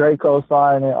get the Draco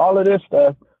sign and all of this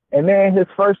stuff. And then his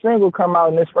first single come out,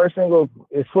 and his first single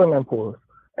is Swimming Pools.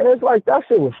 And it's like that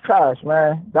shit was trash,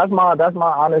 man. That's my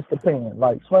honest opinion.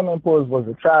 Like Swimming Pools was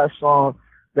a trash song.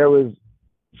 There was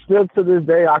still to this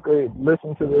day I could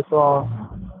listen to this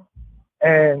song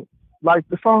and like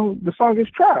the song is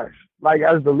trash. Like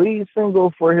as the lead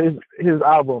single for his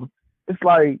album, it's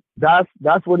like that's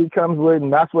what he comes with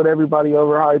and that's what everybody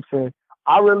overhypes, and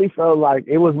I really felt like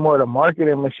it was more the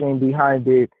marketing machine behind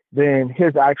it than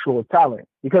his actual talent.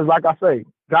 Because like I say,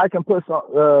 guy can put some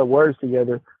words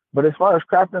together, but as far as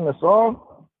crafting the song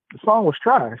was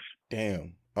trash.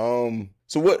 Damn.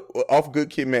 So what off Good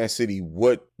Kid, Mad City?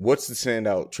 What's the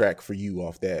standout track for you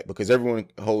off that? Because everyone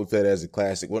holds that as a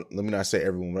classic. Well, let me not say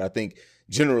everyone, but I think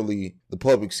generally the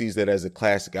public sees that as a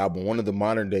classic album, one of the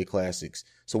modern day classics.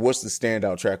 So what's the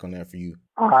standout track on that for you?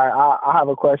 I have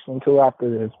a question too after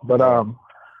this, but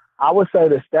I would say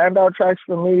the standout tracks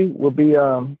for me would be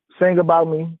 "Sing About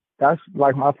Me." That's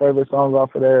like my favorite song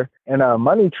off of there, and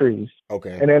 "Money Trees."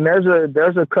 Okay. And then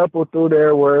there's a couple through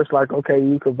there where it's like, okay,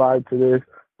 you could vibe to this.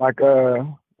 Like,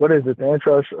 what is it? The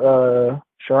intro,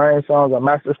 Shireen song,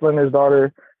 Master Splinter's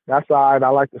Daughter. That's all right. I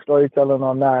like the storytelling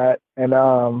on that. And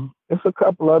it's a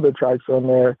couple other tracks on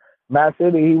there. Mad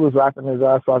City, he was rapping his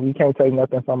ass off. You can't take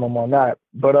nothing from him on that.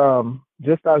 But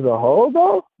just as a whole,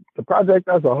 though, the project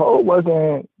as a whole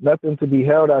wasn't nothing to be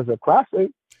held as a classic.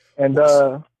 And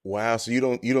wow, so you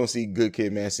don't see Good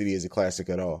Kid, Mad City as a classic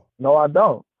at all? No, I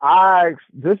don't.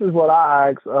 This is what I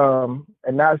ask,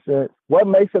 and that's it. What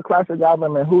makes a classic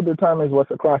album, and who determines what's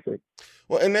a classic?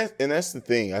 Well, and that's the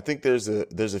thing. I think there's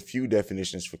a few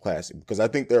definitions for classic, because I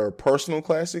think there are personal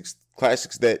classics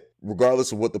that,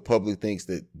 regardless of what the public thinks,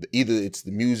 that either it's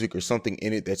the music or something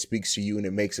in it that speaks to you and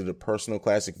it makes it a personal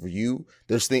classic for you.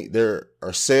 There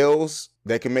are sales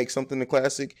that can make something a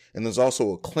classic, and there's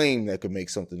also acclaim that can make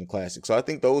something a classic. So I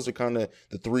think those are kind of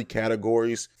the three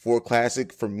categories for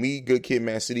classic. For me, Good Kid,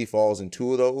 Mad City falls in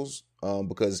two of those.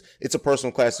 Because it's a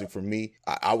personal classic for me.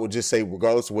 I would just say,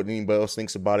 regardless of what anybody else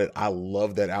thinks about it, I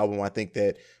love that album. I think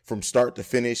that from start to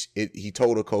finish, he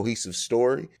told a cohesive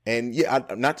story. And yeah,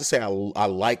 not to say I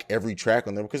like every track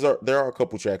on there, because there are a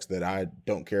couple tracks that I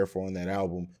don't care for on that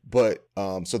album. But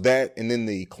so that, and then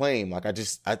the acclaim, like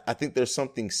I think there's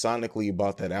something sonically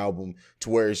about that album to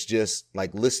where it's just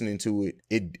like listening to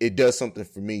it does something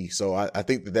for me. So I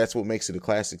think that's what makes it a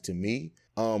classic to me.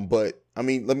 But I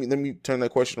mean, let me turn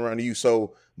that question around to you.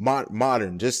 So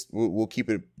modern, just we'll keep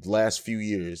it the last few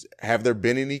years. Have there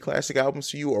been any classic albums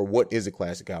for you, or what is a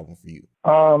classic album for you?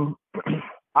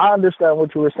 I understand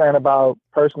what you were saying about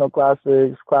personal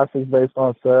classics based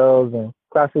on sales, and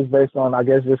classics based on, I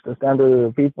guess, just the standard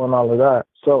of the people and all of that.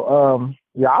 So,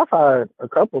 yeah, I've had a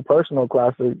couple personal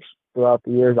classics throughout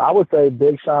the years. I would say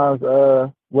Big Sean's,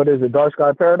 what is it, Dark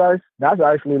Sky Paradise? That's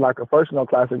actually like a personal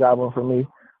classic album for me.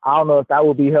 I don't know if that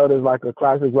will be held as like a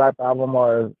classic rap album,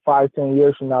 or 5-10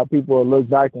 years from now, people will look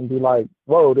back and be like,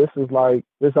 whoa, this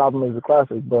album is a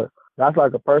classic. But that's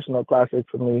like a personal classic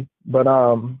for me. But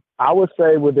I would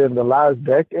say within the last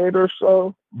decade or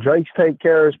so, Drake's Take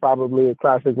Care is probably a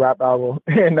classic rap album.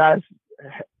 And that's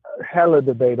hella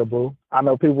debatable. I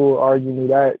know people will argue me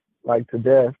that like to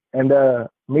death. And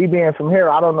me being from here,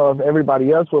 I don't know if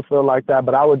everybody else will feel like that,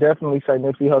 but I would definitely say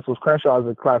Nipsey Hussle's Crenshaw is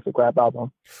a classic rap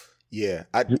album. Yeah,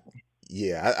 I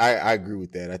agree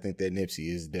with that. I think that Nipsey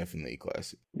is definitely a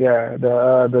classic. Yeah,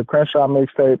 the Crenshaw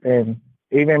mixtape, and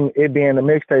even it being a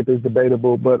mixtape is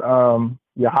debatable, but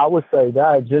yeah, I would say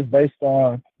that just based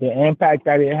on the impact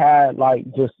that it had,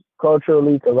 like just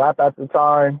culturally to rap at the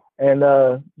time, and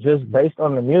just based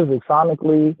on the music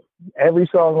sonically, every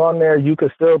song on there you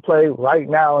could still play right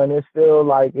now, and it still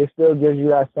gives you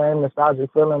that same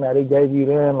nostalgic feeling that it gave you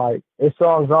then. Like, it's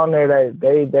songs on there that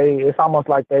they it's almost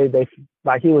like they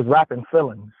like he was rapping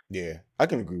feelings. Yeah, I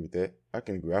can agree with that. I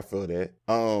feel that.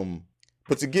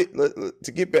 But to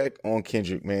get back on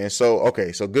Kendrick, man. So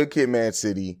Good Kid, Mad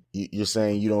City, you're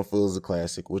saying you don't feel is a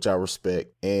classic, which I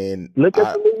respect. And look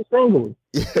at the lead singles.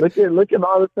 Look at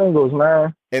all the singles,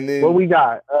 man. And then what we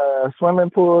got? Swimming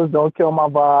Pools, Don't Kill My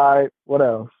Vibe. What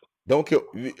else? Don't Kill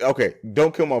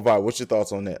My Vibe. What's your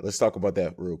thoughts on that? Let's talk about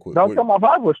that real quick. Don't Kill My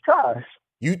Vibe was trash.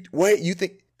 You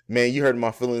think? Man, you hurt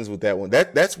my feelings with that one.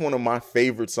 That's one of my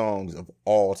favorite songs of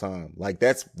all time. Like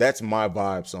that's my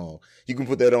vibe song. You can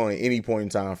put that on at any point in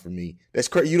time for me. That's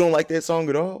crazy. You don't like that song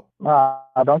at all?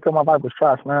 Don't Kill My Vibe was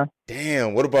trash, man.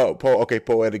 Damn. What about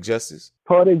Poetic Justice?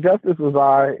 Poetic Justice was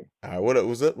alright. All right. What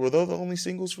was that? Were those the only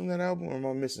singles from that album, or am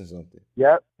I missing something?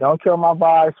 Yep. Don't Kill My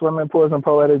Vibe, Swimming Pools, and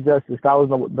Poetic Justice. That was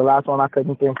the last one I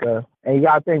couldn't think of. And you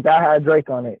gotta think that had Drake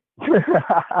on it.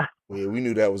 Well, yeah, we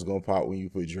knew that was gonna pop when you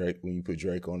put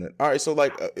Drake on it. All right, so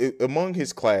like among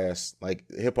his class, like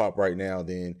hip hop right now,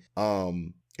 then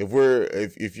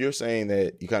if you're saying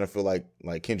that you kind of feel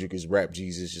like Kendrick is rap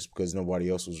Jesus just because nobody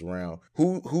else was around,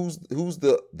 who's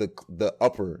the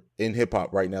upper in hip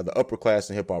hop right now, the upper class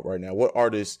in hip hop right now? What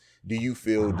artists do you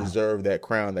feel deserve that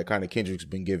crown that kind of Kendrick's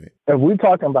been given? If we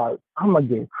talking about, I'm gonna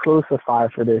get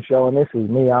crucified for this, yo, and this is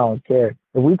me, I don't care.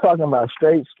 If we talking about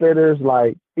straight spitters,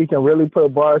 like he can really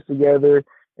put bars together,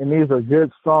 and these are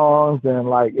good songs, and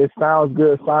like it sounds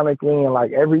good sonically, and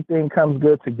like everything comes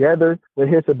good together with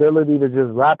his ability to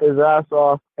just rap his ass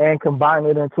off and combine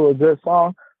it into a good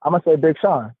song, I'm gonna say Big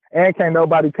Sean. And can't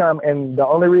nobody come, and the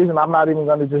only reason I'm not even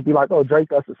gonna just be like, oh, Drake,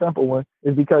 that's a simple one,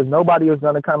 is because nobody is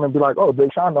gonna come and be like, oh,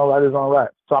 Big Sean don't write his own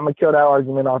rap. So I'm gonna kill that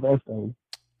argument off instantly.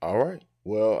 All right.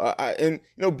 Well, and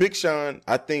Big Sean,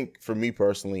 I think for me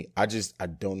personally, I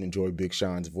don't enjoy Big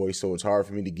Sean's voice, so it's hard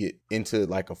for me to get into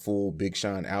like a full Big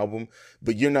Sean album.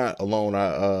 But you're not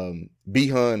alone. B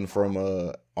Hun from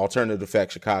Alternative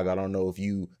Fact Chicago, I don't know if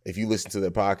you listen to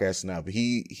their podcast now, but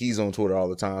he's on Twitter all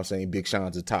the time saying Big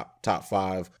Sean's a top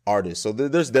 5 artist. So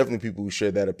there's definitely people who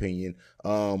share that opinion.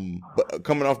 But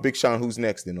coming off Big Sean, who's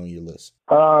next then on your list?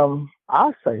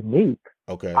 I'll say Meek.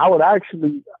 Okay.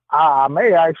 I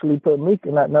may actually put Meek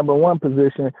in that number 1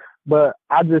 position, but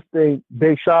I just think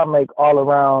Big Sean make all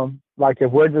around, like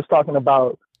if we're just talking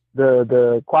about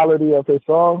the quality of his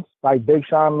songs, like Big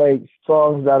Sean makes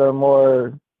songs that are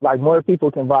more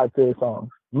people can vibe to his songs.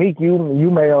 Meek, you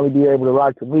may only be able to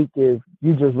rock to Meek if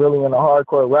you just really in a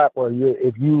hardcore rap, or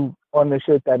if you on the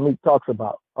shit that Meek talks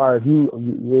about, or if you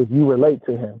relate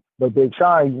to him. But Big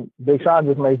Sean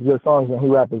just makes good songs and he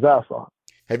rap his ass off.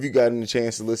 Have you gotten a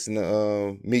chance to listen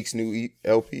to Meek's new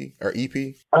LP or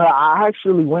EP? I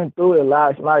actually went through it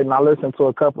last night and I listened to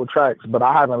a couple tracks, but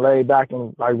I haven't laid back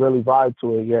and like really vibe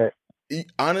to it yet.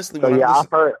 Honestly, I've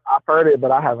heard it,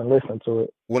 but I haven't listened to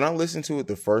it. When I listened to it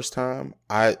the first time,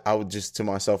 I would just to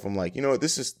myself, I'm like,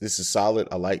 this is solid.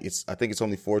 I like it. I think it's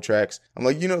only 4 tracks. I'm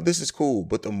like, this is cool.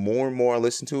 But the more and more I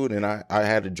listen to it, and I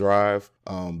had to drive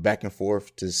back and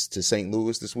forth to St.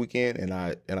 Louis this weekend, and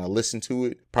I listened to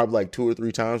it probably like 2 or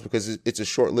 3 times because it's a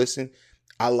short listen.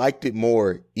 I liked it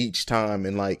more each time,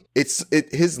 and like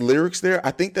his lyrics there,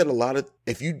 I think that a lot of,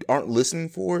 if you aren't listening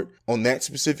for it on that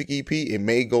specific EP, it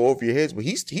may go over your heads, but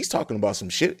he's talking about some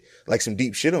shit, like some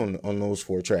deep shit on those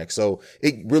 4 tracks. So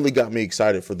it really got me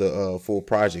excited for the full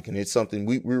project, and it's something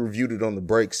we reviewed it on the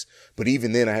breaks, but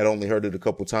even then I had only heard it a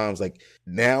couple times. Like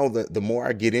now the more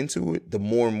I get into it, the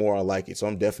more and more I like it. So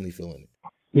I'm definitely feeling it.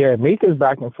 Yeah, Meek is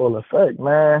back in full effect,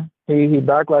 man. He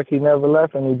back like he never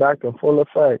left, and he back in full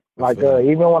effect. Like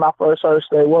even when I first heard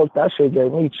Stay Woke, that shit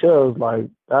gave me chills. Like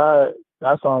that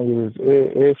song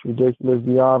it's ridiculous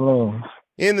beyond means.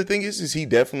 And the thing is he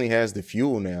definitely has the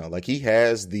fuel now. Like he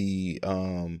has the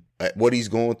what he's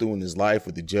going through in his life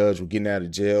with the judge, with getting out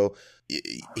of jail.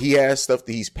 He has stuff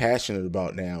that he's passionate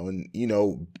about now, and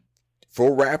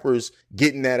for rappers,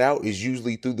 getting that out is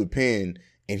usually through the pen.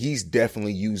 And he's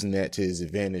definitely using that to his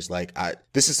advantage. Like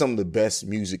this is some of the best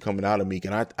music coming out of Meek,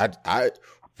 and I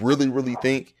really, really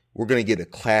think we're gonna get a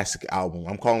classic album.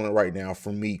 I'm calling it right now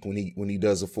for Meek when he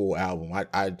does a full album.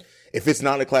 If it's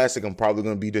not a classic, I'm probably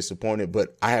gonna be disappointed,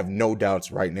 but I have no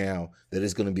doubts right now that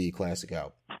it's gonna be a classic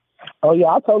album. Oh yeah,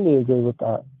 I totally agree with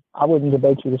that. I wouldn't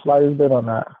debate you the slightest bit on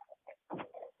that.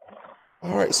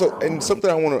 All right, so and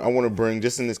something I want to bring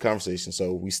just in this conversation.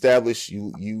 So we established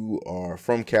you are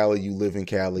from Cali, you live in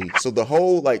Cali. So the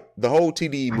whole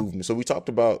TDE movement. So we talked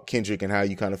about Kendrick and how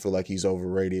you kind of feel like he's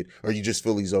overrated, or you just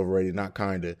feel he's overrated, not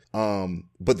kinda.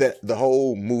 But that the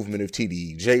whole movement of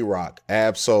TDE, J-Rock,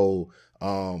 Ab-Soul,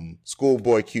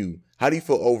 Schoolboy Q. How do you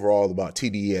feel overall about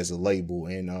TDE as a label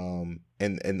and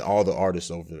all the artists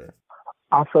over there?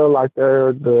 I feel like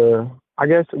they're I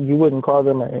guess you wouldn't call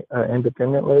them an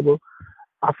independent label.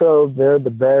 I feel they're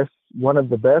one of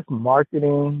the best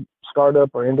marketing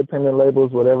startup or independent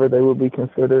labels, whatever they would be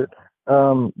considered,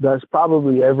 that's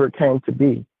probably ever came to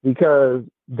be, because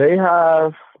they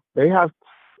have,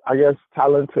 I guess,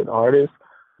 talented artists,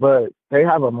 but they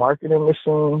have a marketing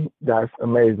machine that's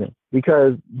amazing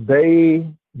because they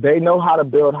know how to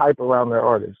build hype around their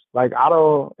artists. Like I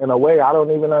don't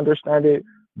even understand it,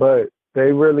 but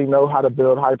they really know how to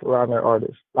build hype around their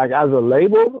artists. Like as a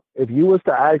label, if you was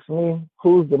to ask me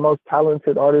who's the most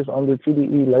talented artist on the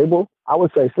TDE label, I would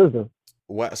say SZA.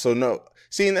 Wow. So no,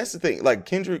 see, and that's the thing. Like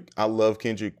Kendrick, I love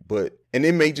Kendrick, and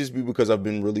it may just be because I've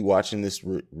been really watching these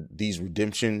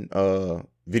redemption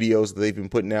videos that they've been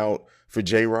putting out for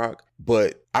J-Rock.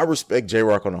 But I respect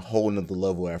J-Rock on a whole nother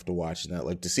level after watching that.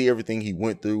 Like to see everything he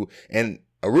went through, and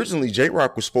originally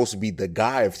J-Rock was supposed to be the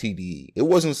guy of TDE. It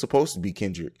wasn't supposed to be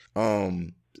Kendrick.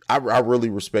 I really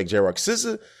respect J-Rock.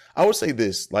 SZA, I would say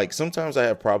this, like sometimes I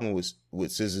have problem with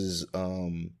SZA's,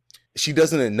 she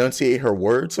doesn't enunciate her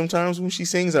words sometimes when she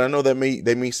sings, and I know that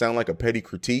may sound like a petty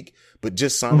critique, but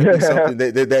just sonically something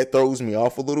that throws me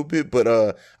off a little bit.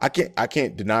 But I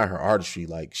can't deny her artistry.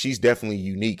 Like she's definitely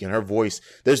unique, and her voice.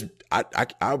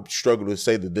 I struggle to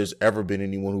say that there's ever been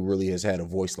anyone who really has had a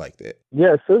voice like that.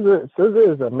 Yeah,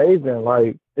 SZA is amazing.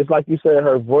 Like it's like you said,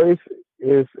 her voice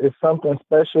is something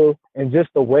special, and just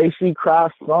the way she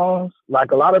crafts songs.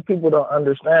 Like a lot of people don't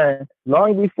understand.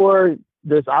 Long before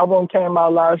this album came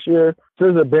out last year,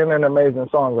 SZA been an amazing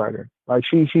songwriter. Like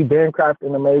she been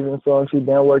crafting amazing songs. She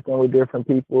been working with different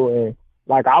people, and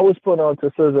like I was put on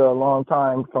to SZA a long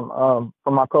time from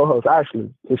my co-host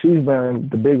Ashley, because she's been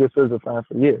the biggest SZA fan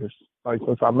for years, like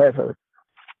since I met her.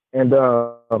 And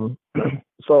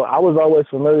so I was always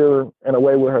familiar in a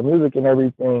way with her music and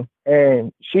everything.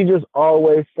 And she just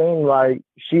always seemed like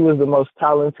she was the most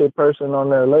talented person on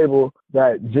their label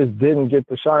that just didn't get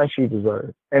the shine she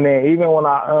deserved. And then even when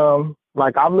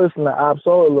I've listened to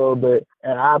Ab-Soul a little bit,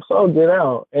 and Ab-Soul get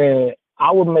out, and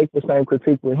I would make the same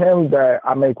critique with him that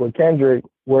I make with Kendrick,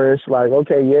 where it's like,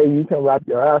 okay, yeah, you can rap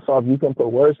your ass off, you can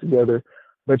put words together,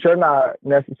 but you're not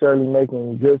necessarily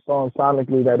making good songs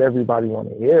sonically that everybody want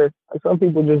to hear. Like some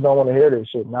people just don't want to hear this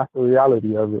shit, and that's the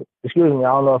reality of it. Excuse me, I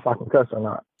don't know if I can cuss or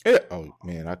not. Yeah. Oh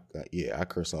man, I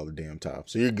curse all the damn time,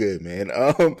 so you're good, man.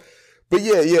 But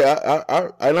yeah,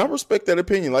 I respect that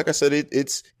opinion. Like I said,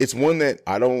 it's one that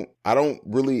I don't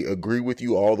really agree with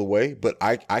you all the way, but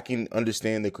I can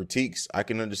understand the critiques. I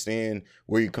can understand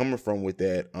where you're coming from with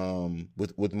that.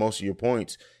 With most of your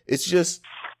points, it's just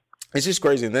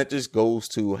crazy, and that just goes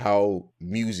to how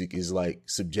music is like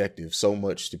subjective so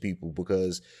much to people,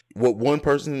 because what one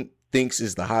person thinks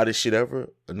is the hottest shit ever,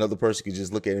 another person could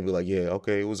just look at it and be like, yeah,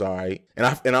 okay, it was all right. And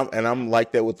I'm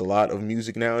like that with a lot of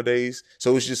music nowadays.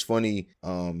 So it's just funny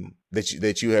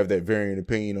that you have that varying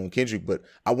opinion on Kendrick. But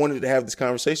I wanted to have this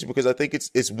conversation because I think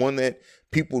it's one that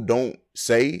people don't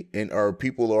say, or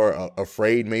people are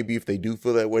afraid maybe if they do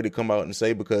feel that way to come out and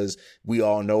say, because we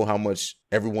all know how much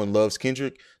everyone loves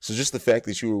Kendrick. So just the fact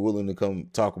that you were willing to come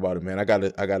talk about it, man, I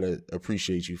gotta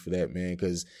appreciate you for that, man,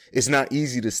 because it's not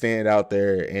easy to stand out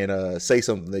there and say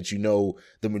something that you know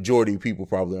the majority of people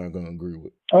probably aren't going to agree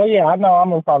with. Oh yeah, I know I'm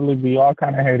gonna probably be all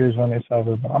kind of haters when it's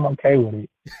over, but I'm okay with it.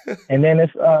 And then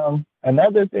it's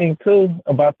another thing too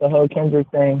about the whole Kendrick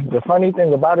thing. The funny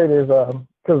thing about it is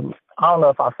because I don't know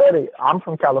if I said it, I'm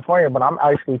from California, but I'm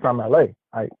actually from LA.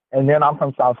 Like, and then I'm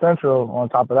from South Central on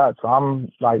top of that, so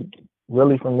I'm like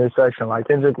really from this section. Like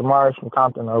Kendrick Lamar is from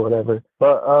Compton or whatever.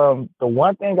 But the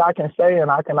one thing I can say, and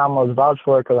I can almost vouch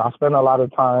for it, because I spend a lot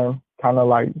of time kind of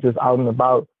like just out and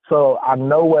about. So I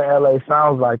know what LA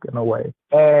sounds like in a way.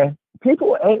 And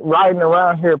people ain't riding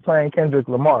around here playing Kendrick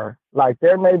Lamar. Like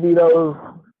there may be those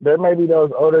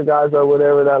older guys or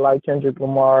whatever that like Kendrick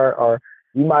Lamar, or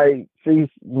you might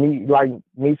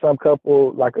meet some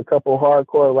couple, like a couple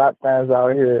hardcore rap fans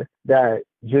out here that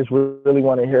just really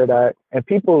want to hear that. And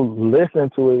people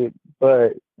listen to it,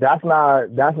 but that's not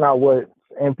what's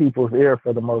in people's ear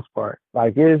for the most part.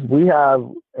 Like we have,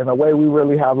 in a way, we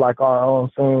really have like our own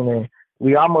scene, and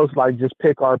we almost like just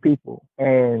pick our people.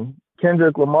 And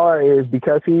Kendrick Lamar is,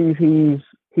 because he's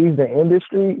the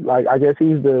industry. Like I guess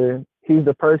he's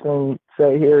the person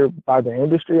set here by the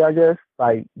industry, I guess.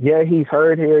 Like, yeah, he's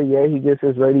heard here. Yeah, he gets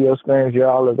his radio spins. Yeah,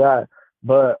 all of that.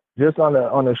 But just on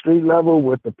the street level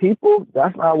with the people,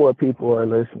 that's not what people are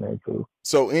listening to.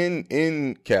 So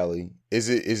in Cali, is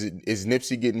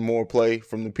Nipsey getting more play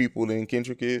from the people than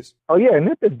Kendrick is? Oh yeah,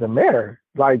 Nip is the mayor.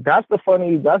 Like that's the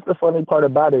funny part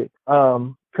about it.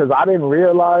 Because I didn't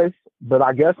realize, but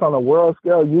I guess on a world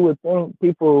scale, you would think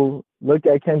people look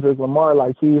at Kendrick Lamar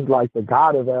like he's like the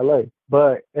god of LA.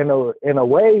 But in a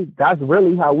way, that's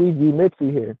really how we view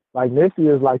Nipsey here. Like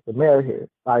Nipsey is like the mayor here.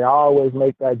 Like I always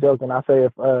make that joke, and I say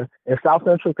if South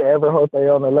Central could ever hold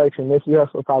their own election, Nipsey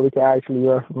Hussle probably could actually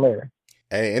run for mayor.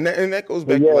 Hey, and that goes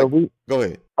back to like, go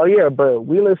ahead. Oh yeah, but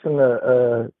we listen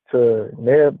to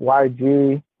Nip,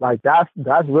 YG. Like that's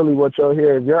really what you'll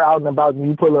hear. If you're out and about and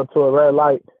you pull up to a red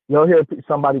light, you'll hear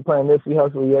somebody playing Nipsey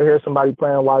Hussle. You'll hear somebody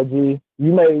playing YG.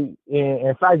 You may,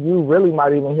 in fact, you really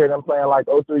might even hear them playing like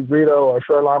 03 Greedo or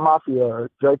Shoreline Mafia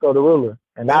or Draco the Ruler.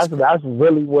 And that's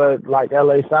really what like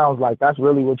LA sounds like. That's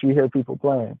really what you hear people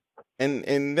playing.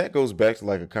 And that goes back to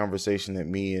like a conversation that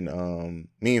me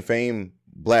and Fame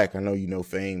Black, I know you know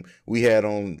Fame, we had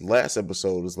on last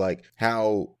episode, is like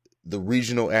how the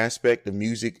regional aspect of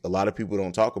music, a lot of people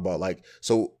don't talk about. Like,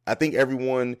 so I think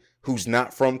everyone who's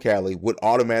not from Cali would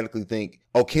automatically think,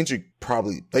 oh, Kendrick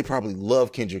they probably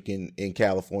love Kendrick in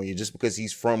California just because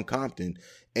he's from Compton.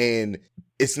 And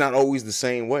it's not always the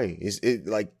same way.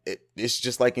 It's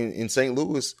just like in St.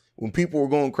 Louis, when people were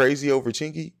going crazy over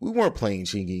Chingy, we weren't playing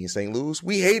Chingy in St. Louis.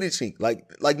 We hated Chingy.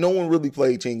 Like no one really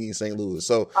played Chingy in St. Louis.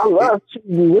 So I love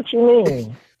Chingy. What you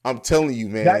mean? I'm telling you,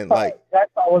 man. That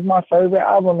was my favorite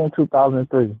album in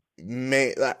 2003.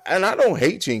 Man, and I don't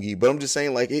hate Chingy, but I'm just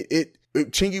saying, like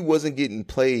Chingy wasn't getting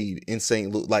played in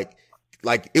St. Louis.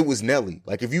 Like it was Nelly.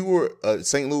 Like if you were a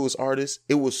St. Louis artist,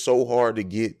 it was so hard to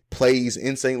get plays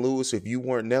in St. Louis if you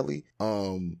weren't Nelly,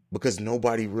 because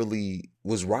nobody really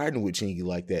was riding with Chingy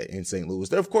like that in St. Louis.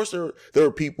 There, of course, there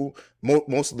are people.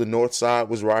 Most of the North Side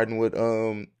was riding with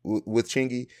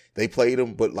Chingy. They played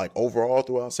him, but like overall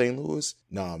throughout St. Louis,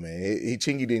 nah, man,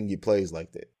 Chingy didn't get plays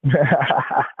like that.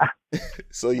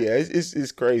 So yeah,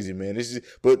 it's crazy, man.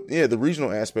 But yeah, the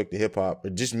regional aspect of hip hop or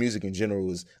just music in general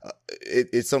is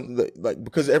it's something that, like,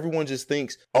 because everyone just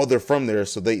thinks, oh, they're from there,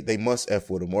 so they must F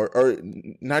with them, or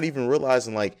not even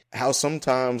realizing like how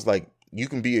sometimes like you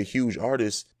can be a huge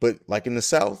artist, but like in the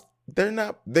South, they're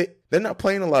not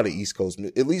playing a lot of East Coast.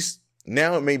 At least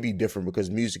now it may be different because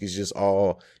music is just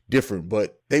all different,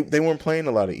 but they weren't playing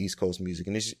a lot of East Coast music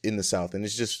and it's in the South, and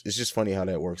it's just funny how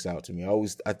that works out to me.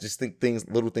 I just think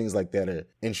little things like that are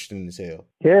interesting as hell.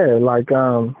 Yeah, like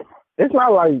it's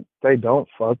not like they don't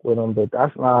fuck with him, but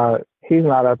he's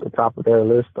not at the top of their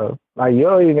list though. Like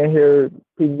you'll even hear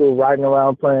people riding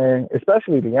around playing,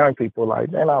 especially the young people,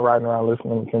 like they're not riding around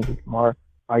listening to Kendrick Lamar.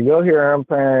 Like you'll hear them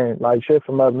playing like shit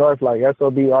from up north, like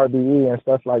SOB, RBE and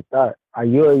stuff like that. Like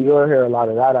you'll hear a lot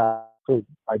of that out too.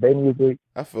 Like they music.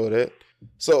 I feel that.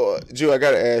 So, Jew, I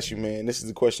gotta ask you, man. This is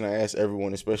the question I ask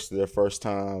everyone, especially their first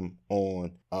time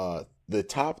on. The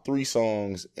top 3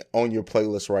 songs on your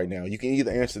playlist right now. You can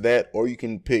either answer that, or you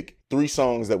can pick 3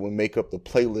 songs that would make up the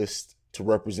playlist to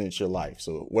represent your life.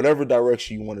 So, whatever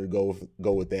direction you wanted to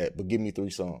go with that. But give me 3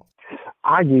 songs.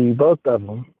 I give you both of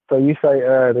them. So you say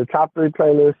the top 3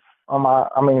 playlists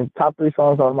top 3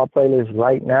 songs on my playlist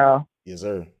right now. Yes,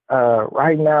 sir.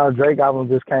 Right now, Drake album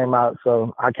just came out,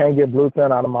 so I can't get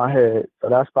Blueprint out of my head. So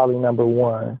that's probably number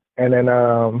 1. And then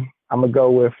I'm gonna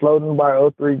go with Floating by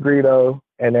 03 Greedo.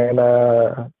 And then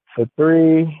for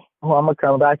 3, I'm gonna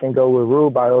come back and go with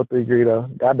Rule by 03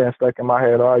 Greedo. That been stuck in my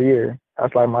head all year.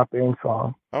 That's like my theme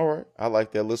song. All right, I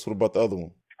like that list. What about the other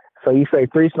one? So you say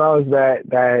 3 songs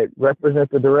that represent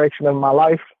the direction of my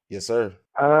life? Yes, sir.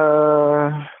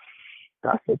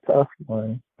 That's a tough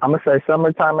one. I'm gonna say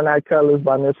Summertime in Night Colors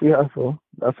by Nipsey Hussle.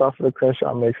 That's off of the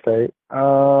Crenshaw mixtape.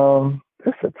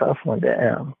 It's a tough one.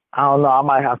 Damn. I don't know. I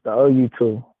might have to owe you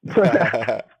 2.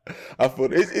 I feel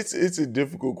it's a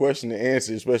difficult question to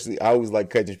answer, especially I always like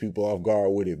catching people off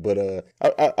guard with it. But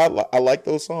I like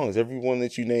those songs, every one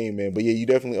that you name, man. But yeah, you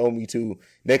definitely owe me 2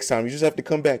 next time. You just have to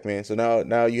come back, man. So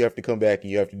now you have to come back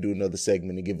and you have to do another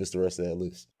segment and give us the rest of that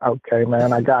list. Okay,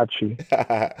 man, I got you.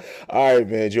 All right,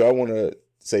 man, Joe. I want to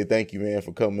say thank you, man,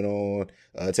 for coming on,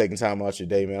 taking time out your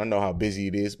day, man. I know how busy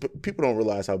it is, but people don't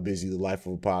realize how busy the life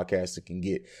of a podcaster can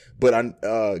get. But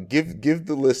give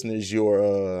the listeners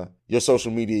your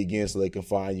social media again so they can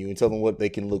find you and tell them what they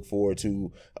can look forward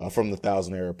to from the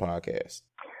Thousand Era podcast.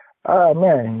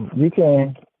 Man, you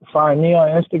can find me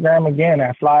on Instagram again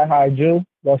at Fly High Jew.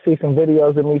 You'll see some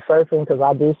videos of me surfing because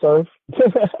I do surf.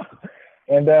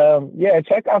 And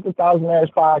check out the Thousand Eras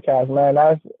podcast, man.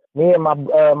 That's me and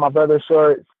my brother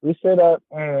Shorts. We sit up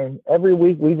and every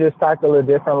week we just tackle a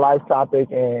different life topic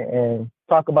and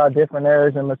talk about different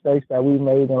errors and mistakes that we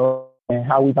made and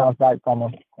how we bounce back from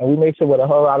them. And we mix it with a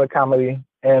whole lot of comedy.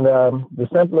 And the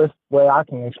simplest way I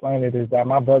can explain it is that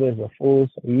my brother is a fool,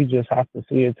 so you just have to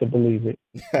see it to believe it.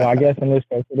 So I guess in this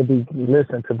case, it'll be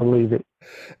listen to believe it.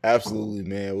 Absolutely,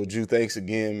 man. Well, Drew, thanks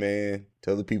again, man.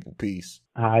 Tell the people peace.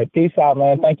 All right, peace out,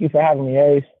 man. Thank you for having me,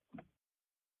 Ace.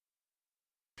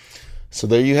 So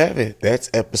there you have it. That's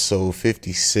episode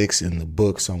 56 in the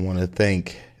books. I want to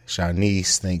thank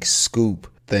Shanice, thank Scoop,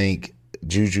 thank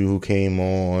Juju who came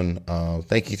on.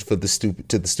 Thank you to the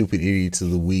stupid idiots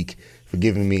of the week for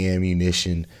giving me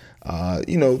ammunition.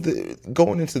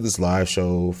 Going into this live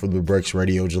show for the Breaks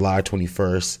Radio, July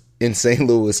 21st in St.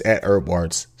 Louis at Herb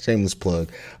Arts. Shameless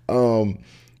plug. I'm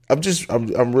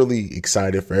really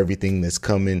excited for everything that's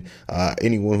coming.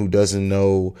 Anyone who doesn't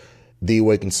know, The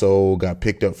Awakened Soul got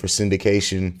picked up for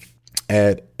syndication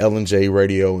at L&J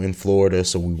Radio in Florida,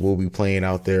 so we will be playing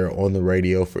out there on the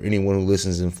radio. For anyone who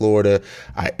listens in Florida,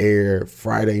 I air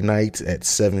Friday nights at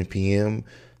 7 p.m.,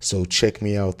 so check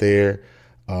me out there.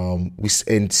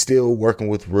 And still working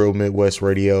with Real Midwest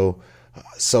Radio.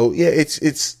 So yeah,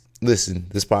 it's listen,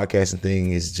 this podcasting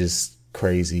thing is just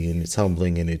crazy and it's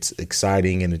humbling and it's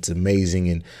exciting and it's amazing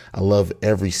and I love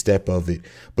every step of it.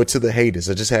 But to the haters,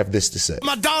 I just have this to say.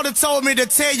 My daughter told me to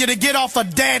tell you to get off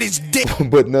of daddy's dick.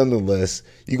 But nonetheless,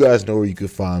 you guys know where you can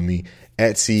find me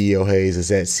at CEO Hayes.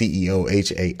 It's at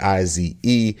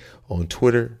CEOHAIZE on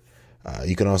Twitter.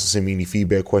 You can also send me any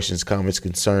feedback, questions, comments,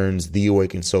 concerns,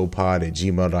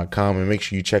 theawakensoulpod@gmail.com. And make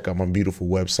sure you check out my beautiful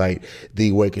website,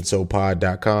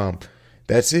 theawakensoulpod.com.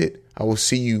 That's it. I will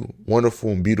see you wonderful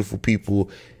and beautiful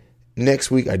people next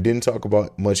week. I didn't talk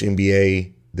about much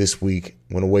NBA this week.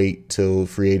 I'm going to wait till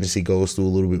free agency goes through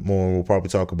a little bit more. We'll probably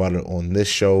talk about it on this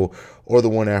show or the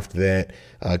one after that.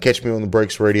 Catch me on the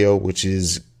Breaks Radio,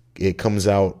 it comes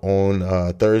out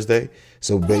on Thursday.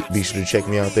 So be sure to check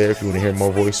me out there if you want to hear my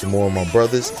voice and more of my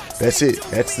brothers. That's it.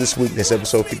 That's this week. That's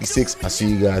episode 56. I'll see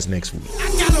you guys next week. I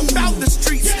got about the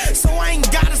streets, so I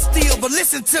ain't gotta steal. But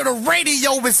listen to the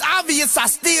radio, it's obvious I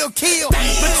still kill. But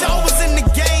y'all was in the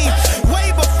game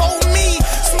way before me.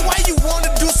 So why you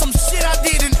wanna do some shit I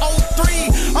did